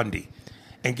Ted Bundy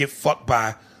and get fucked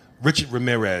by Richard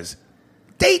Ramirez,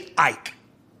 date Ike.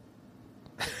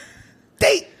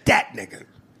 Date that nigga.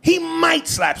 He might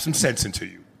slap some sense into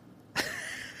you.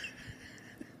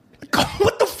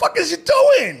 What the fuck is you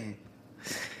doing?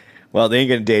 Well, they ain't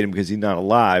gonna date him because he's not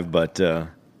alive, but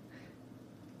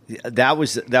that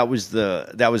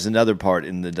was another part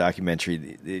in the documentary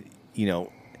that,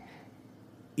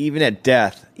 even at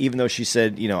death, even though she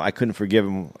said, I couldn't forgive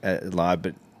him alive,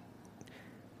 but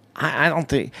I don't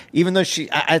think, even though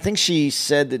I think she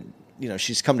said that,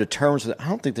 she's come to terms with it. I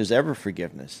don't think there's ever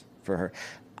forgiveness for her.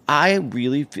 I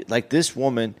really feel like this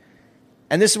woman,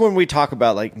 and this is when we talk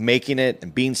about like making it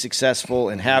and being successful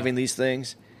and having these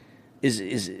things,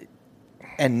 is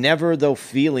and never though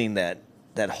feeling that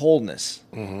wholeness.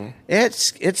 Mm-hmm.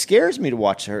 It scares me to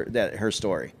watch her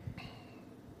story.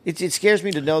 It scares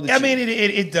me to know that. I mean,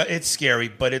 it's scary,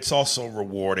 but it's also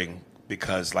rewarding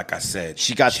because, like I said,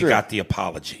 she got the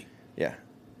apology. Yeah.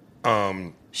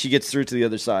 She gets through to the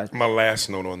other side. My last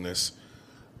note on this,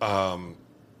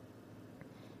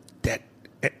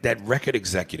 that record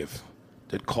executive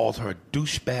that called her a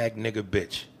douchebag nigga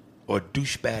bitch or a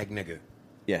douchebag nigga.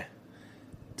 Yeah.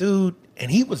 Dude,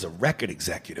 and he was a record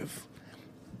executive.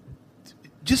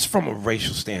 Just from a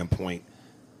racial standpoint,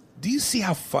 do you see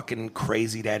how fucking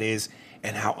crazy that is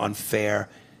and how unfair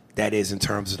that is in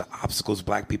terms of the obstacles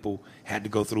black people had to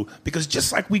go through? Because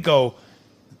just like we go,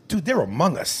 dude, they're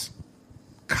among us.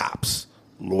 Cops,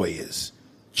 lawyers,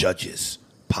 judges,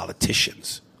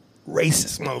 politicians,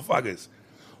 racist motherfuckers.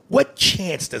 What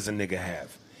chance does a nigga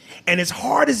have? And as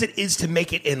hard as it is to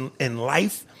make it in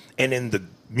life and in the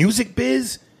music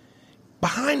biz,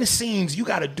 behind the scenes, you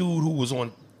got a dude who was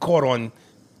caught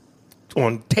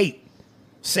on tape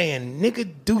saying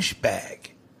nigga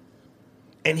douchebag.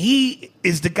 And he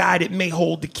is the guy that may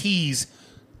hold the keys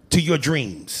to your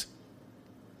dreams.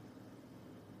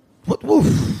 What?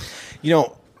 Woof.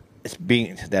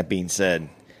 That being said,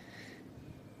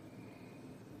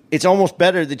 it's almost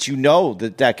better that you know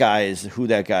that guy is who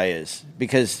that guy is,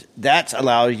 because that's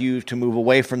allowed you to move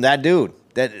away from that dude.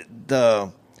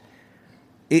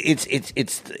 It's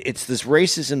this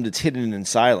racism that's hidden in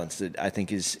silence that I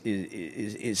think is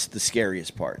the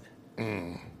scariest part.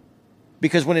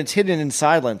 Because when it's hidden in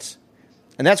silence,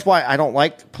 and that's why I don't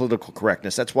like political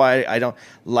correctness. That's why I don't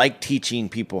like teaching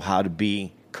people how to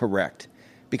be correct.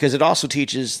 Because it also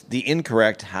teaches the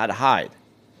incorrect how to hide.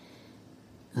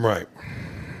 Right.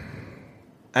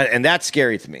 And that's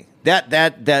scary to me.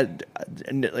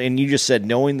 And you just said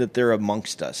knowing that they're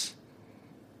amongst us.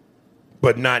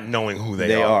 But not knowing who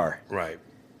they are. Right.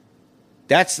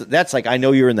 That's like, I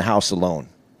know you're in the house alone.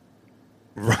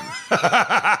 Right.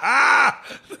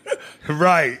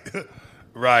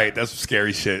 Right. That's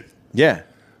scary shit. Yeah.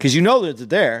 Because you know that they're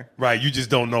there. Right. You just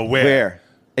don't know where. Where.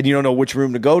 And you don't know which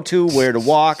room to go to, where to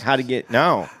walk, how to get.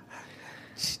 No.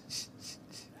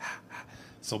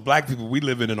 So black people, we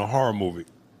living in a horror movie.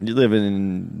 You live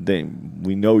in.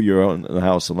 We know you're in the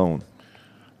house alone.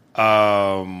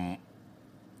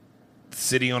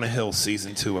 City on a Hill,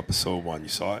 season 2, episode 1. You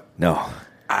saw it? No.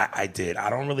 I did. I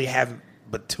don't really have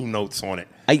but 2 notes on it.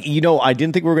 I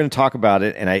didn't think we were going to talk about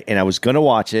it, and I was going to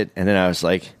watch it, and then I was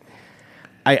like,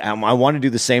 I want to do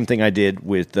the same thing I did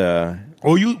with.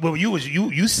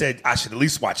 You said I should at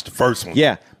least watch the first one.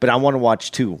 Yeah, but I want to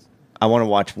watch 2. I want to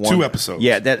watch 1. 2 episodes.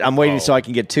 Yeah, I'm waiting so I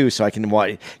can get 2 so I can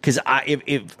watch. Because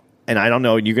if and I don't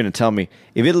know, you're going to tell me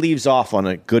if it leaves off on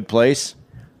a good place.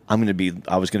 I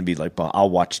was going to be like, I'll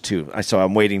watch 2. So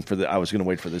I'm waiting for I was going to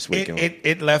wait for this weekend.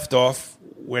 It left off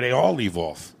where they all leave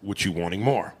off, with you wanting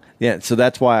more. Yeah, so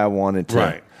that's why I wanted to.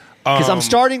 Right. Because I'm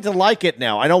starting to like it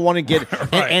now. I don't want to get.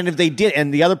 Right. And if they did,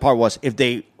 and the other part was, if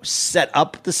they set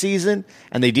up the season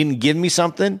and they didn't give me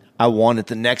something, I wanted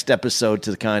the next episode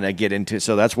to kind of get into.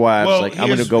 So that's why I was like, I'm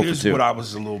going to go for 2. Here's what I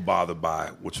was a little bothered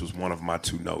by, which was one of my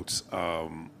 2 notes.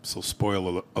 So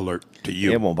spoiler alert to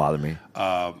you. It won't bother me.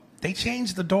 They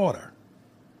changed the daughter.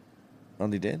 Oh,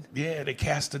 they did? Yeah, they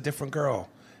cast a different girl.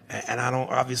 And I don't,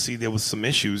 obviously there was some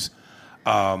issues.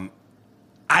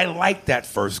 I like that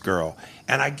first girl.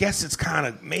 And I guess it's kind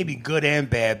of maybe good and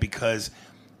bad because,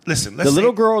 listen, let's the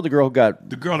little girl or the girl who got...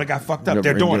 The girl that got fucked up,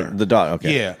 their daughter. The daughter,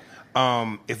 okay.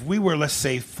 Yeah. If we were, let's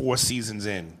say, 4 seasons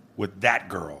in with that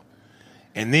girl,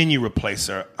 and then you replace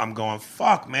her, I'm going,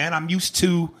 fuck, man, I'm used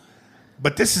to...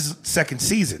 But this is 2nd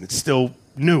season. It's still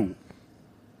new.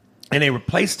 And they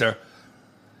replaced her.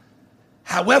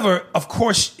 However, of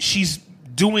course, she's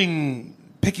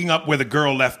picking up where the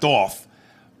girl left off.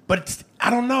 But I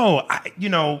don't know.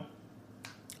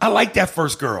 I like that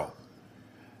first girl.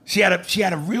 She had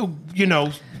a real,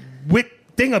 wit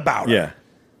thing about her. Yeah.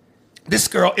 This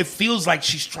girl, it feels like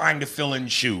she's trying to fill in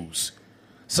shoes.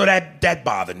 So that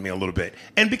bothered me a little bit.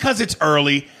 And because it's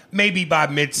early, maybe by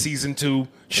mid-season 2,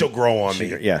 she'll grow on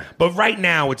me. Yeah. But right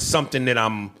now, it's something that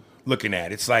I'm looking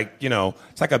at. It's like,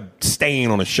 it's like a stain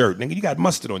on a shirt. Nigga, you got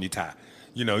mustard on your tie.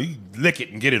 You lick it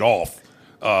and get it off.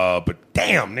 But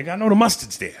damn, nigga, I know the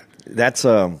mustard's there. That's,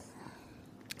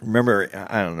 remember,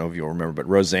 I don't know if you'll remember, but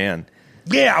Roseanne.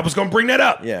 Yeah, I was going to bring that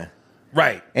up. Yeah.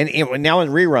 Right. And now in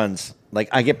reruns, like,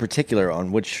 I get particular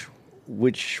on which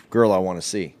girl I want to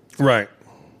see. Right.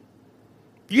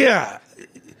 Yeah.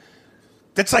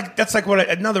 That's like what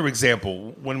another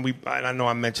example when I know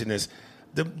I mentioned this,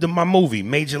 my movie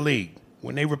Major League,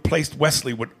 when they replaced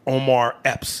Wesley with Omar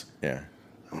Epps. Yeah.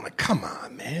 I'm like, come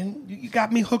on, man, you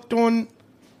got me hooked on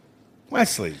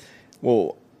Wesley.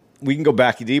 Well, we can go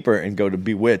back deeper and go to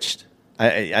Bewitched.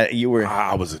 I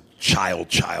was a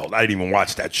child. I didn't even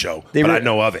watch that show, but I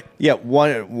know of it. Yeah,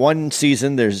 one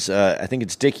season. There's I think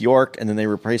it's Dick York, and then they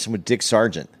replace him with Dick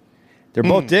Sargent. They're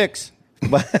both dicks,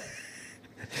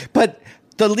 but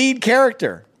the lead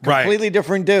character, completely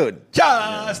different dude.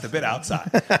 Just a bit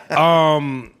outside.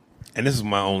 And this is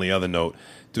my only other note,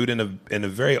 dude. In the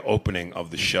very opening of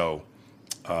the show,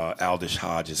 Aldous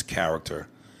Hodge's character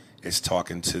is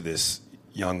talking to this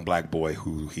young black boy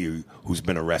who's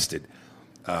been arrested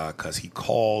because he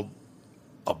called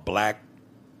a black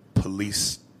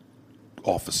police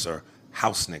officer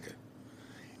house nigga,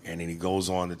 and then he goes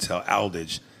on to tell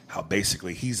Aldous how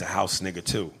basically he's a house nigga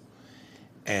too,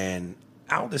 and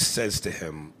Aldous says to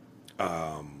him,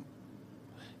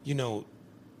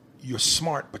 you're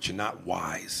smart but you're not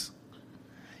wise,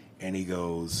 and he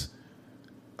goes,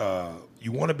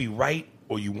 you want to be right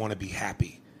or you want to be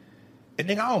happy? And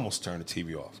then I almost turned the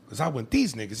TV off because I went,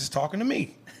 these niggas is talking to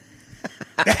me.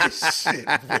 That shit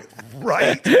went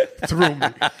right through me.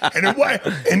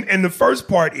 And the first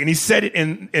part, and he said it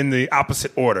in the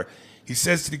opposite order. He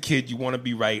says to the kid, you want to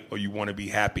be right or you want to be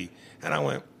happy? And I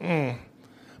went,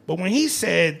 But when he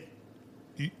said,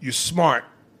 you're smart,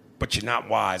 but you're not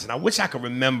wise, and I wish I could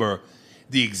remember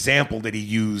the example that he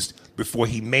used before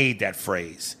he made that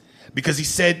phrase. Because he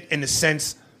said, in a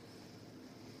sense,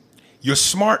 you're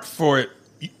smart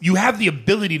you have the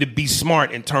ability to be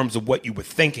smart in terms of what you were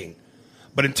thinking.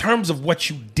 But in terms of what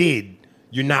you did,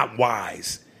 you're not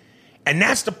wise. And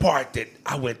that's the part that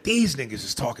I went, these niggas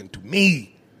is talking to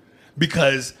me.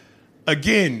 Because,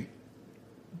 again,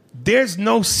 there's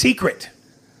no secret.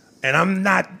 And I'm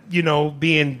not,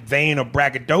 being vain or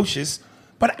braggadocious,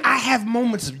 but I have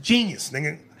moments of genius,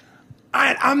 nigga.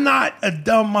 I'm not a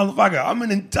dumb motherfucker. I'm an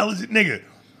intelligent nigga.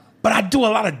 But I do a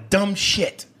lot of dumb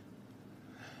shit.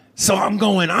 So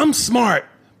I'm smart,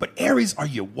 but Aries, are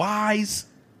you wise?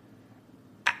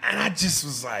 And I just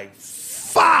was like,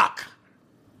 fuck.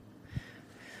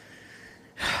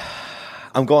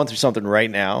 I'm going through something right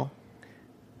now,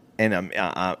 and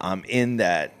I'm in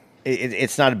that.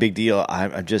 It's not a big deal.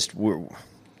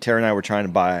 Tara and I were trying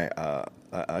to buy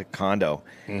a condo,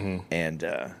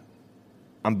 and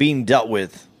I'm being dealt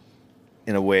with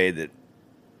in a way that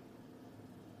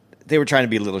they were trying to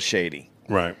be a little shady.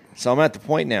 Right. So I'm at the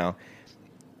point now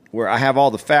where I have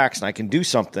all the facts and I can do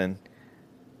something,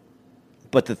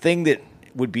 but the thing that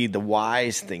would be the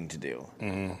wise thing to do,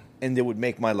 and that would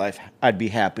make my life, I'd be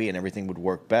happy and everything would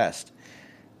work best,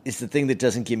 is the thing that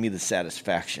doesn't give me the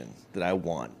satisfaction that I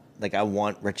want. Like, I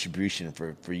want retribution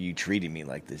for you treating me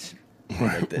like this.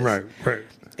 Like this. Right.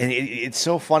 And it's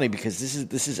so funny because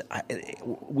this is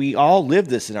we all live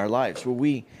this in our lives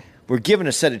where we're given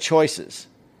a set of choices,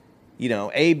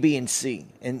 A, B, and C,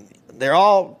 and they're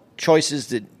all choices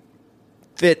that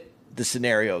fit the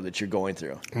scenario that you're going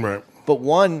through. Right. But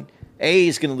one, A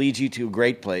is going to lead you to a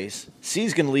great place. C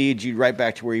is going to lead you right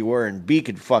back to where you were, and B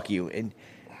could fuck you. And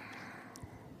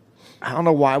I don't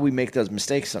know why we make those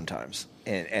mistakes sometimes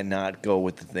and not go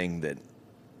with the thing that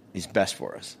is best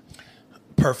for us.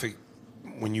 Perfect.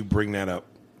 When you bring that up,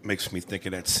 makes me think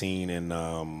of that scene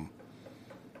in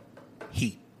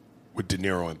Heat with De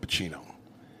Niro and Pacino.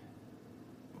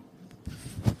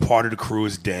 Part of the crew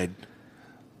is dead.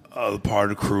 Other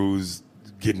part of the crew is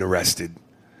getting arrested.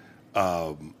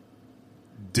 De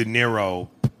Niro,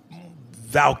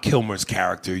 Val Kilmer's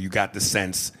character, you got the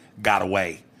sense, got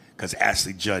away because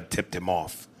Ashley Judd tipped him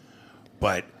off.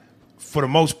 But for the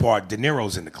most part, De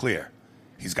Niro's in the clear.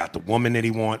 He's got the woman that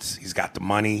he wants. He's got the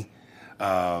money.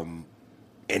 And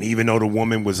even though the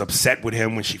woman was upset with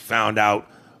him when she found out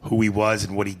who he was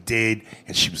and what he did,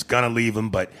 and she was going to leave him,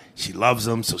 but she loves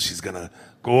him, so she's going to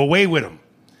go away with him.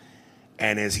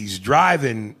 And as he's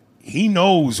driving, he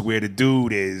knows where the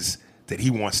dude is that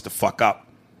he wants to fuck up,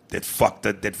 that fucked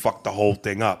the whole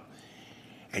thing up.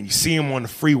 And you see him on the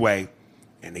freeway,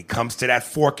 and he comes to that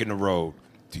fork in the road.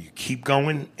 Do you keep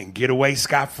going and get away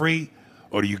scot-free,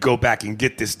 or do you go back and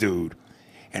get this dude?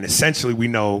 And essentially we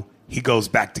know he goes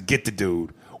back to get the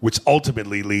dude, which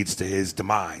ultimately leads to his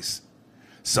demise.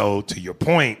 So to your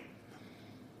point,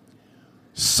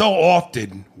 so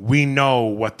often we know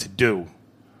what to do,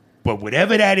 but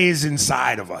whatever that is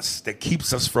inside of us that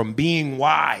keeps us from being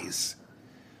wise,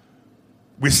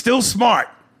 we're still smart,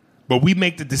 but we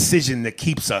make the decision that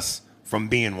keeps us from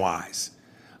being wise.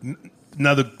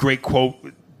 Another great quote,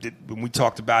 when we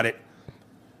talked about it,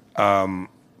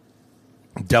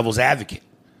 Devil's Advocate.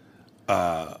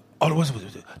 Son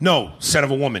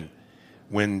of a Woman.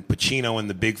 When Pacino in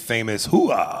the big famous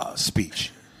hoo-ah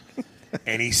speech.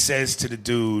 And he says to the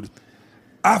dude,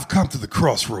 I've come to the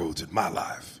crossroads in my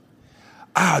life.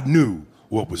 I knew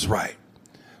what was right,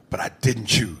 but I didn't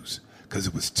choose because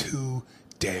it was too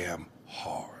damn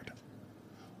hard.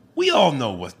 We all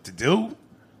know what to do.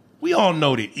 We all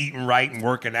know that eating right and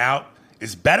working out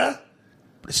is better,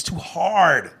 but it's too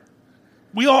hard.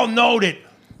 We all know that,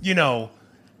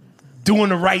 doing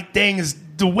the right thing is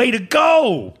the way to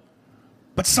go.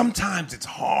 But sometimes it's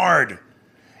hard.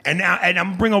 And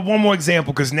I'm bringing up one more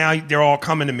example because now they're all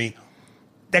coming to me.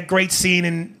 That great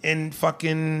scene in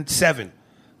fucking Seven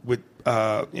with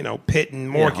Pitt and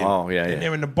Morgan. And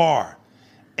they're in the bar.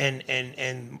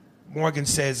 And Morgan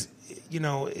says,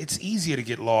 it's easier to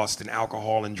get lost in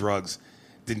alcohol and drugs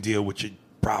than deal with your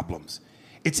problems.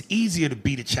 It's easier to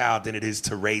beat a child than it is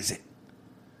to raise it.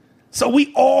 So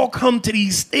we all come to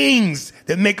these things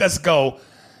that make us go,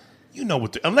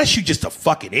 unless you're just a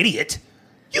fucking idiot,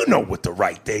 you know what the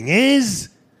right thing is.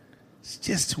 It's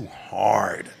just too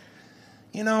hard.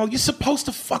 You're supposed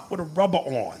to fuck with a rubber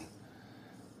on.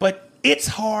 But it's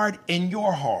hard and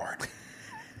you're hard.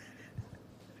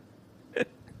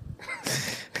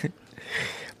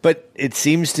 But it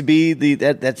seems to be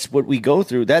that's what we go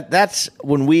through. That's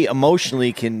when we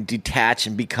emotionally can detach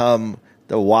and become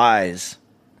the wise.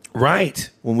 Right.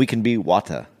 When we can be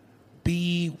wata.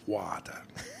 Be wata.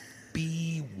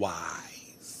 Be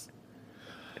wise.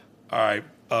 All right.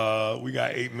 We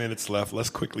got 8 minutes left. Let's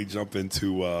quickly jump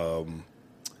into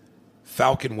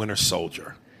Falcon Winter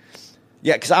Soldier.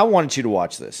 Yeah, because I wanted you to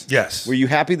watch this. Yes. Were you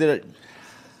happy that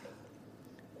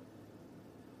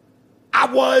I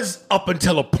was up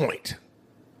until a point.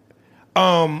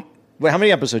 Wait, how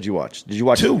many episodes you watched? Did you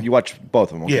watch 2? You watched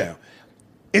both of them? Okay. Yeah.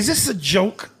 Is this a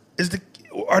joke?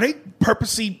 Are they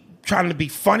purposely trying to be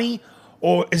funny,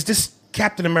 or is this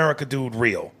Captain America dude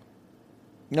real?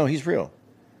 No, he's real.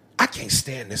 I can't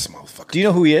stand this motherfucker. Do you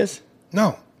know who he is?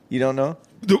 No. You don't know?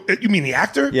 You mean the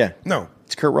actor? Yeah. No.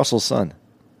 It's Kurt Russell's son.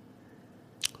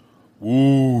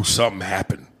 Ooh, something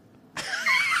happened.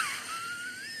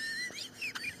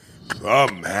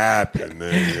 Something happened,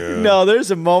 nigga. No,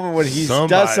 there's a moment when he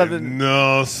does something.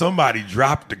 No, somebody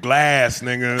dropped the glass,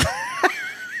 nigga.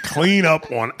 Clean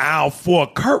up on aisle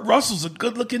 4. Kurt Russell's a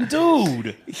good-looking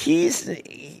dude.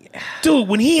 Dude,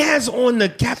 when he has on the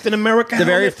Captain America The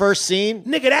very helmet, first scene,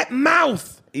 nigga, that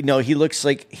mouth. you know, he looks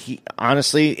like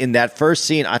honestly, in that first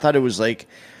scene, I thought it was like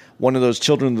one of those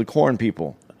Children of the Corn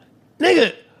people.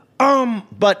 Nigga,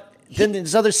 But then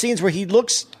there's other scenes where he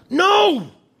looks.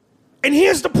 no. And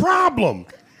here's the problem.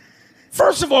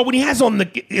 First of all, when he has on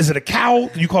is it a cowl?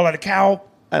 Do you call it a cowl?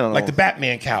 I don't know. Like the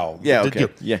Batman cowl. Yeah, okay.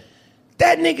 Yeah.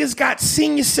 That nigga's got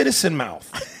senior citizen mouth.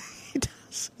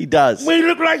 He does. When he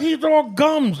look like he's all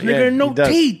gums, nigga, Yeah, and no he does.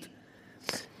 teeth.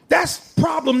 That's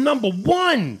problem number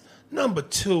 1. Number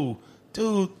 2,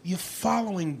 dude, you're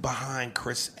following behind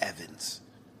Chris Evans.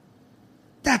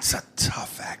 That's a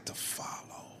tough act to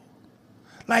follow.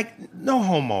 Like, no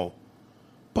homo,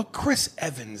 but Chris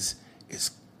Evans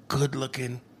is good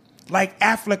looking. Like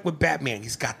Affleck with Batman,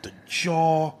 he's got the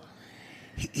jaw.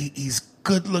 He's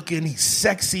good looking. He's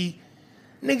sexy.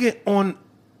 Nigga,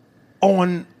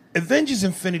 on Avengers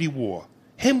Infinity War,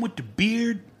 him with the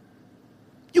beard,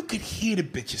 you could hear the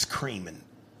bitches creaming.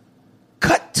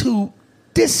 Cut to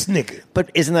this nigga. But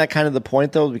isn't that kind of the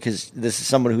point, though? Because this is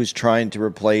someone who's trying to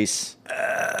replace.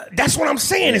 That's what I'm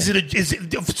saying.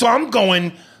 Yeah. So I'm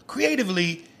going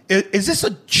creatively. Is this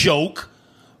a joke,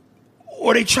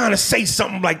 or are they trying to say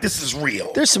something like this is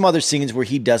real? There's some other scenes where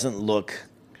he doesn't look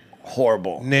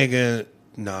horrible. Nigga,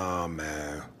 nah,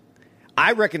 man.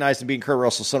 I recognized him being Kurt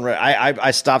Russell's son.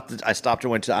 I stopped and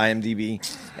went to IMDb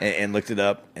and looked it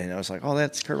up, and I was like, oh,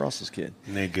 that's Kurt Russell's kid.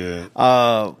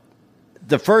 Nigga.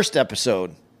 The first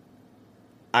episode,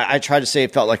 I tried to say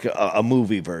it felt like a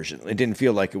movie version. It didn't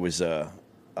feel like it was a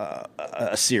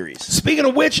series. Speaking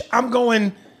of which, I'm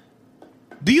going,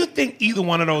 do you think either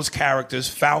one of those characters,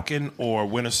 Falcon or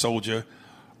Winter Soldier,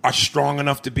 are strong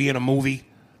enough to be in a movie?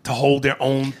 To hold their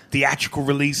own theatrical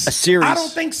release? A series. I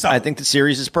don't think so. I think the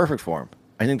series is perfect for him.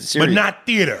 I think the series, but not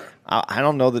theater. I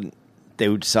don't know that they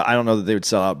would. I don't know that they would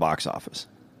sell out box office.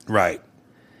 Right.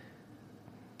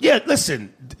 Yeah.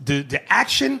 Listen, the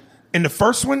action in the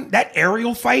first one, that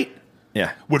aerial fight,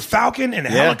 Yeah, with Falcon and the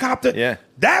helicopter, yeah,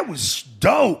 that was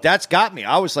dope. That's got me.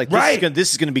 I was like,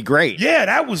 this is gonna be great. Yeah,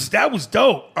 that was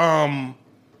dope.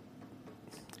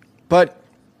 But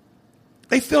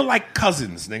they feel like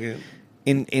cousins, nigga.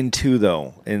 In 2,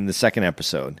 though, in the second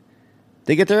episode,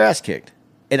 they get their ass kicked.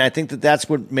 And I think that that's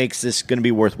what makes this going to be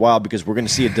worthwhile, because we're going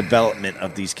to see a development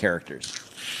of these characters.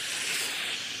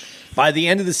 By the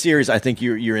end of the series, I think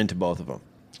you're into both of them.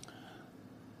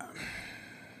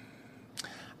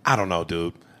 I don't know,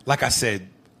 dude. Like I said,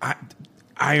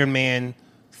 Iron Man,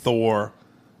 Thor,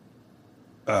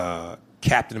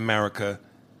 Captain America,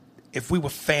 if we were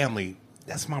family,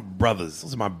 that's my brothers.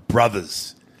 Those are my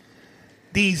brothers.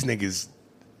 These niggas,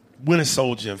 Winter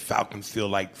Soldier and Falcon, feel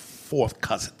like fourth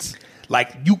cousins.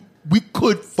 Like, we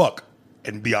could fuck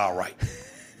and be all right.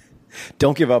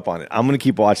 Don't give up on it. I'm going to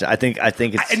keep watching. I think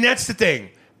it's... And that's the thing.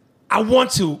 I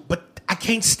want to, but I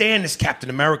can't stand this Captain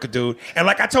America dude. And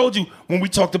like I told you when we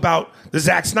talked about the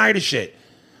Zack Snyder shit,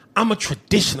 I'm a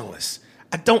traditionalist.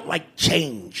 I don't like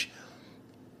change.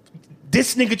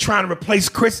 This nigga trying to replace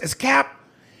Chris as Cap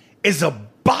is a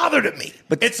bother to me.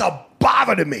 But it's a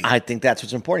bother to me. I think that's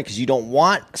what's important, because you don't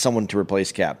want someone to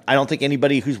replace Cap. I don't think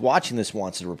anybody who's watching this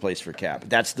wants to replace for Cap.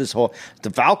 That's this whole... The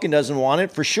Falcon doesn't want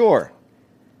it, for sure.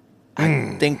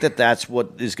 I think that's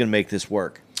what is going to make this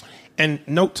work. And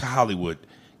note to Hollywood,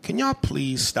 can y'all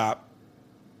please stop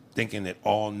thinking that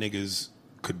all niggas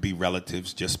could be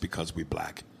relatives just because we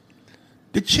black?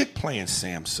 The chick playing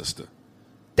Sam's sister,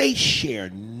 they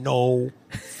share no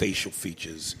facial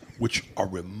features which are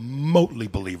remotely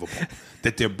believable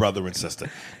that they're brother and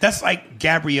sister. That's like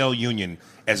Gabrielle Union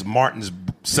as Martin's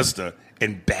sister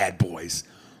in Bad Boys.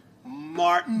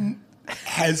 Martin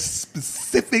has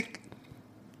specific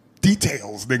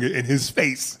details, nigga, in his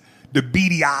face. The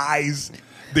beady eyes,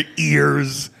 the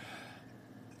ears.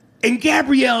 And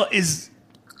Gabrielle is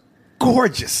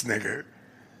gorgeous, nigga.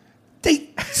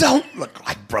 They don't look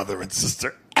like brother and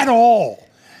sister at all.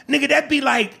 Nigga, that'd be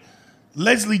like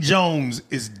Leslie Jones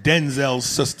is Denzel's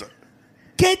sister.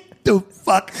 Get the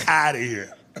fuck out of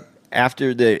here.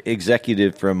 After the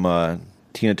executive from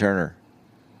Tina Turner,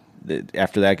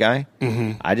 after that guy,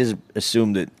 I just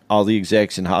assumed that all the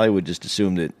execs in Hollywood just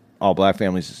assumed that all black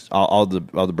families, all the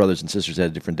brothers and sisters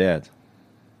had different dads.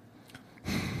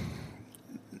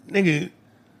 Nigga,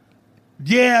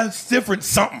 yeah, it's different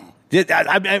something.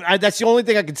 That's the only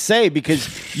thing I could say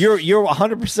because you're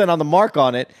 100% on the mark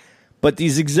on it. But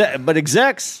these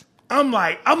execs, I'm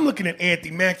looking at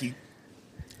Anthony Mackie,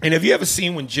 and have you ever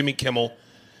seen when Jimmy Kimmel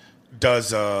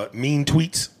does mean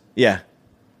tweets? Yeah.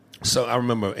 So I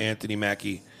remember Anthony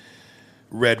Mackie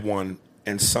read one,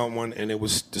 and it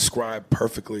was described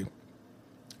perfectly.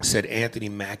 Said Anthony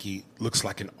Mackie looks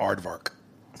like an aardvark.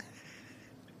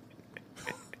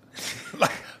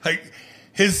 like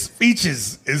his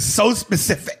features is so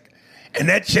specific, and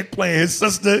that chick playing his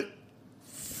sister,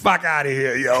 fuck out of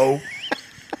here, yo.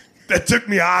 That took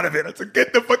me out of it. I said,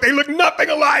 get the fuck. They look nothing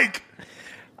alike.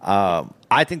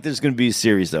 I think there's going to be a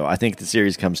series, though. I think the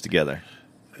series comes together.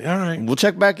 All right, we'll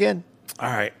check back in. All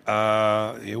right,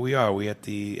 here we are. We at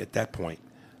that point.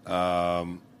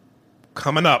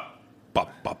 Coming up,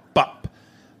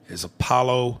 is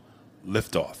Apollo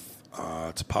Liftoff.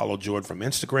 It's Apollo Jordan from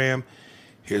Instagram.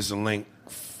 Here's the link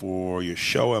for your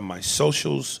show and my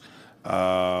socials.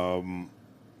 I'm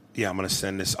going to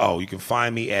send this. Oh, you can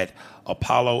find me at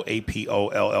Apollo,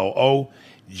 APOLLO,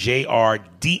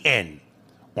 JRDN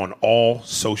on all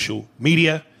social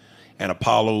media, and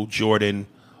Apollo Jordan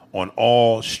on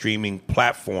all streaming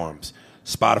platforms,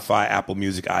 Spotify, Apple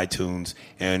Music, iTunes.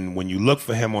 And when you look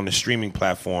for him on the streaming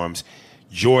platforms,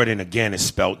 Jordan, again, is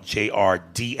spelled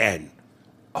JRDN.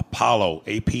 Apollo,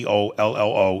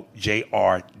 APOLLO,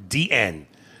 JRDN.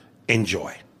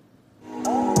 Enjoy.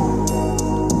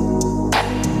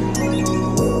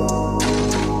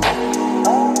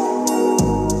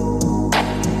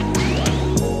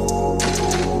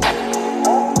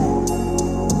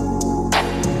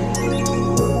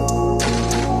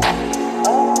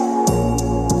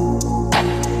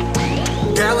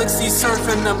 Galaxy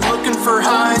surfing, I'm looking for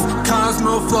highs.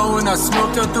 Cosmo flowing, I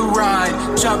smoked out the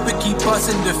ride. Chopper keep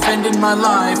busting, defending my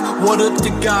life. What up to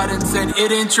God and said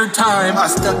it ain't your time. I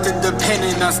stuck to the pen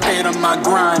and I stayed on my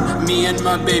grind. Me and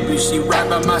my baby, she right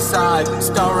by my side.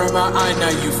 Star in my eye, now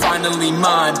you finally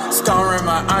mine. Star in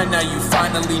my eye, now you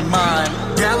finally mine.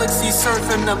 Galaxy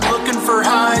surfing, I'm looking for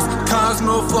highs.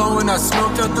 Cosmo flowing, I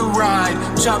smoked out the ride.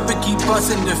 Chopper keep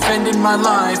busting, defending my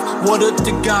life. What up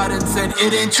to God and said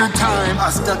it ain't your time. I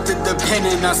stuck to the pen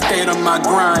and I stayed on my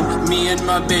grind. Me and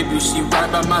my baby, she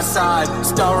right by my side.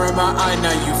 Star in my eye,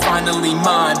 now you finally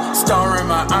mine. Star in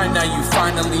my eye, now you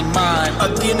finally mine.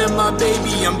 Again in my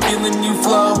baby, I'm feeling you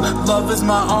flow. Love is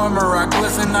my armor, I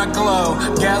glisten, I glow.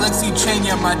 Galaxy chain,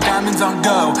 yeah, my diamonds on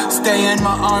go. Stay in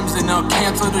my arms and I'll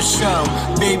cancel the show.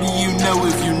 Baby, you know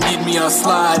if you need me, I'll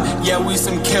slide. Yeah, we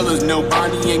some killers, no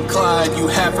Bonnie and Clyde. You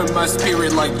have in my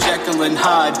spirit like Jekyll and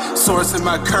Hyde. Source of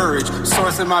my courage,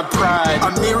 source of my pride.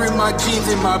 I'm nearing my jeans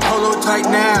and my polo tight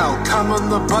now. Come on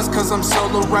the bus cause I'm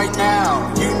solo right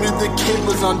now. You knew the kid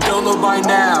was on Dolo by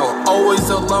now. Always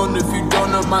alone if you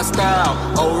don't know my style.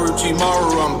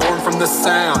 Orochimaru, I'm born from the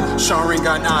sound.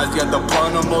 Sharingan eyes, yeah, the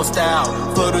plan almost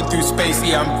out. Floating through space,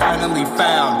 yeah, I'm finally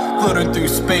found. Floating through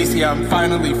space, yeah, I'm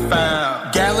finally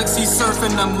found. Galaxy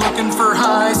surfing, I'm looking for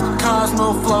highs.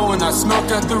 Cosmo flowing, I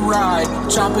smoked out the ride.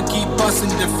 Chopper keep busting,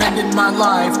 defending my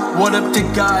life. What up to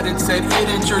God and said it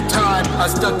ain't your time. I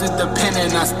stuck to the pen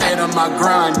and I stayed on my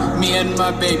grind. Me and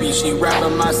my baby, she right by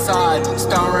my side.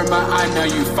 Star in my eye, now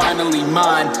you finally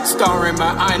mine. Star in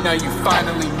my eye, now you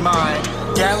finally mine.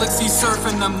 Galaxy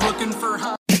surfing, I'm looking for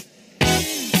highs.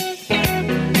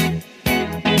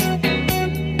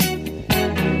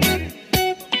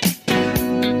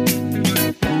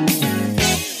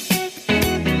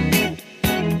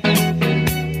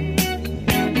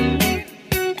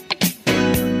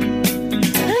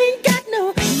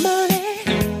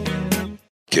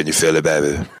 Can you feel it,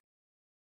 baby?